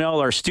Angie Quinnell,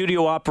 our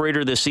studio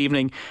operator this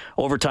evening.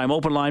 Overtime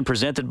Openline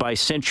presented by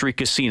Century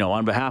Casino.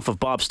 On behalf of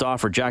Bob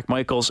Stauffer, Jack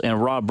Michaels,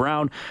 and Rob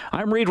Brown,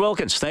 I'm Reid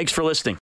Wilkins. Thanks for listening.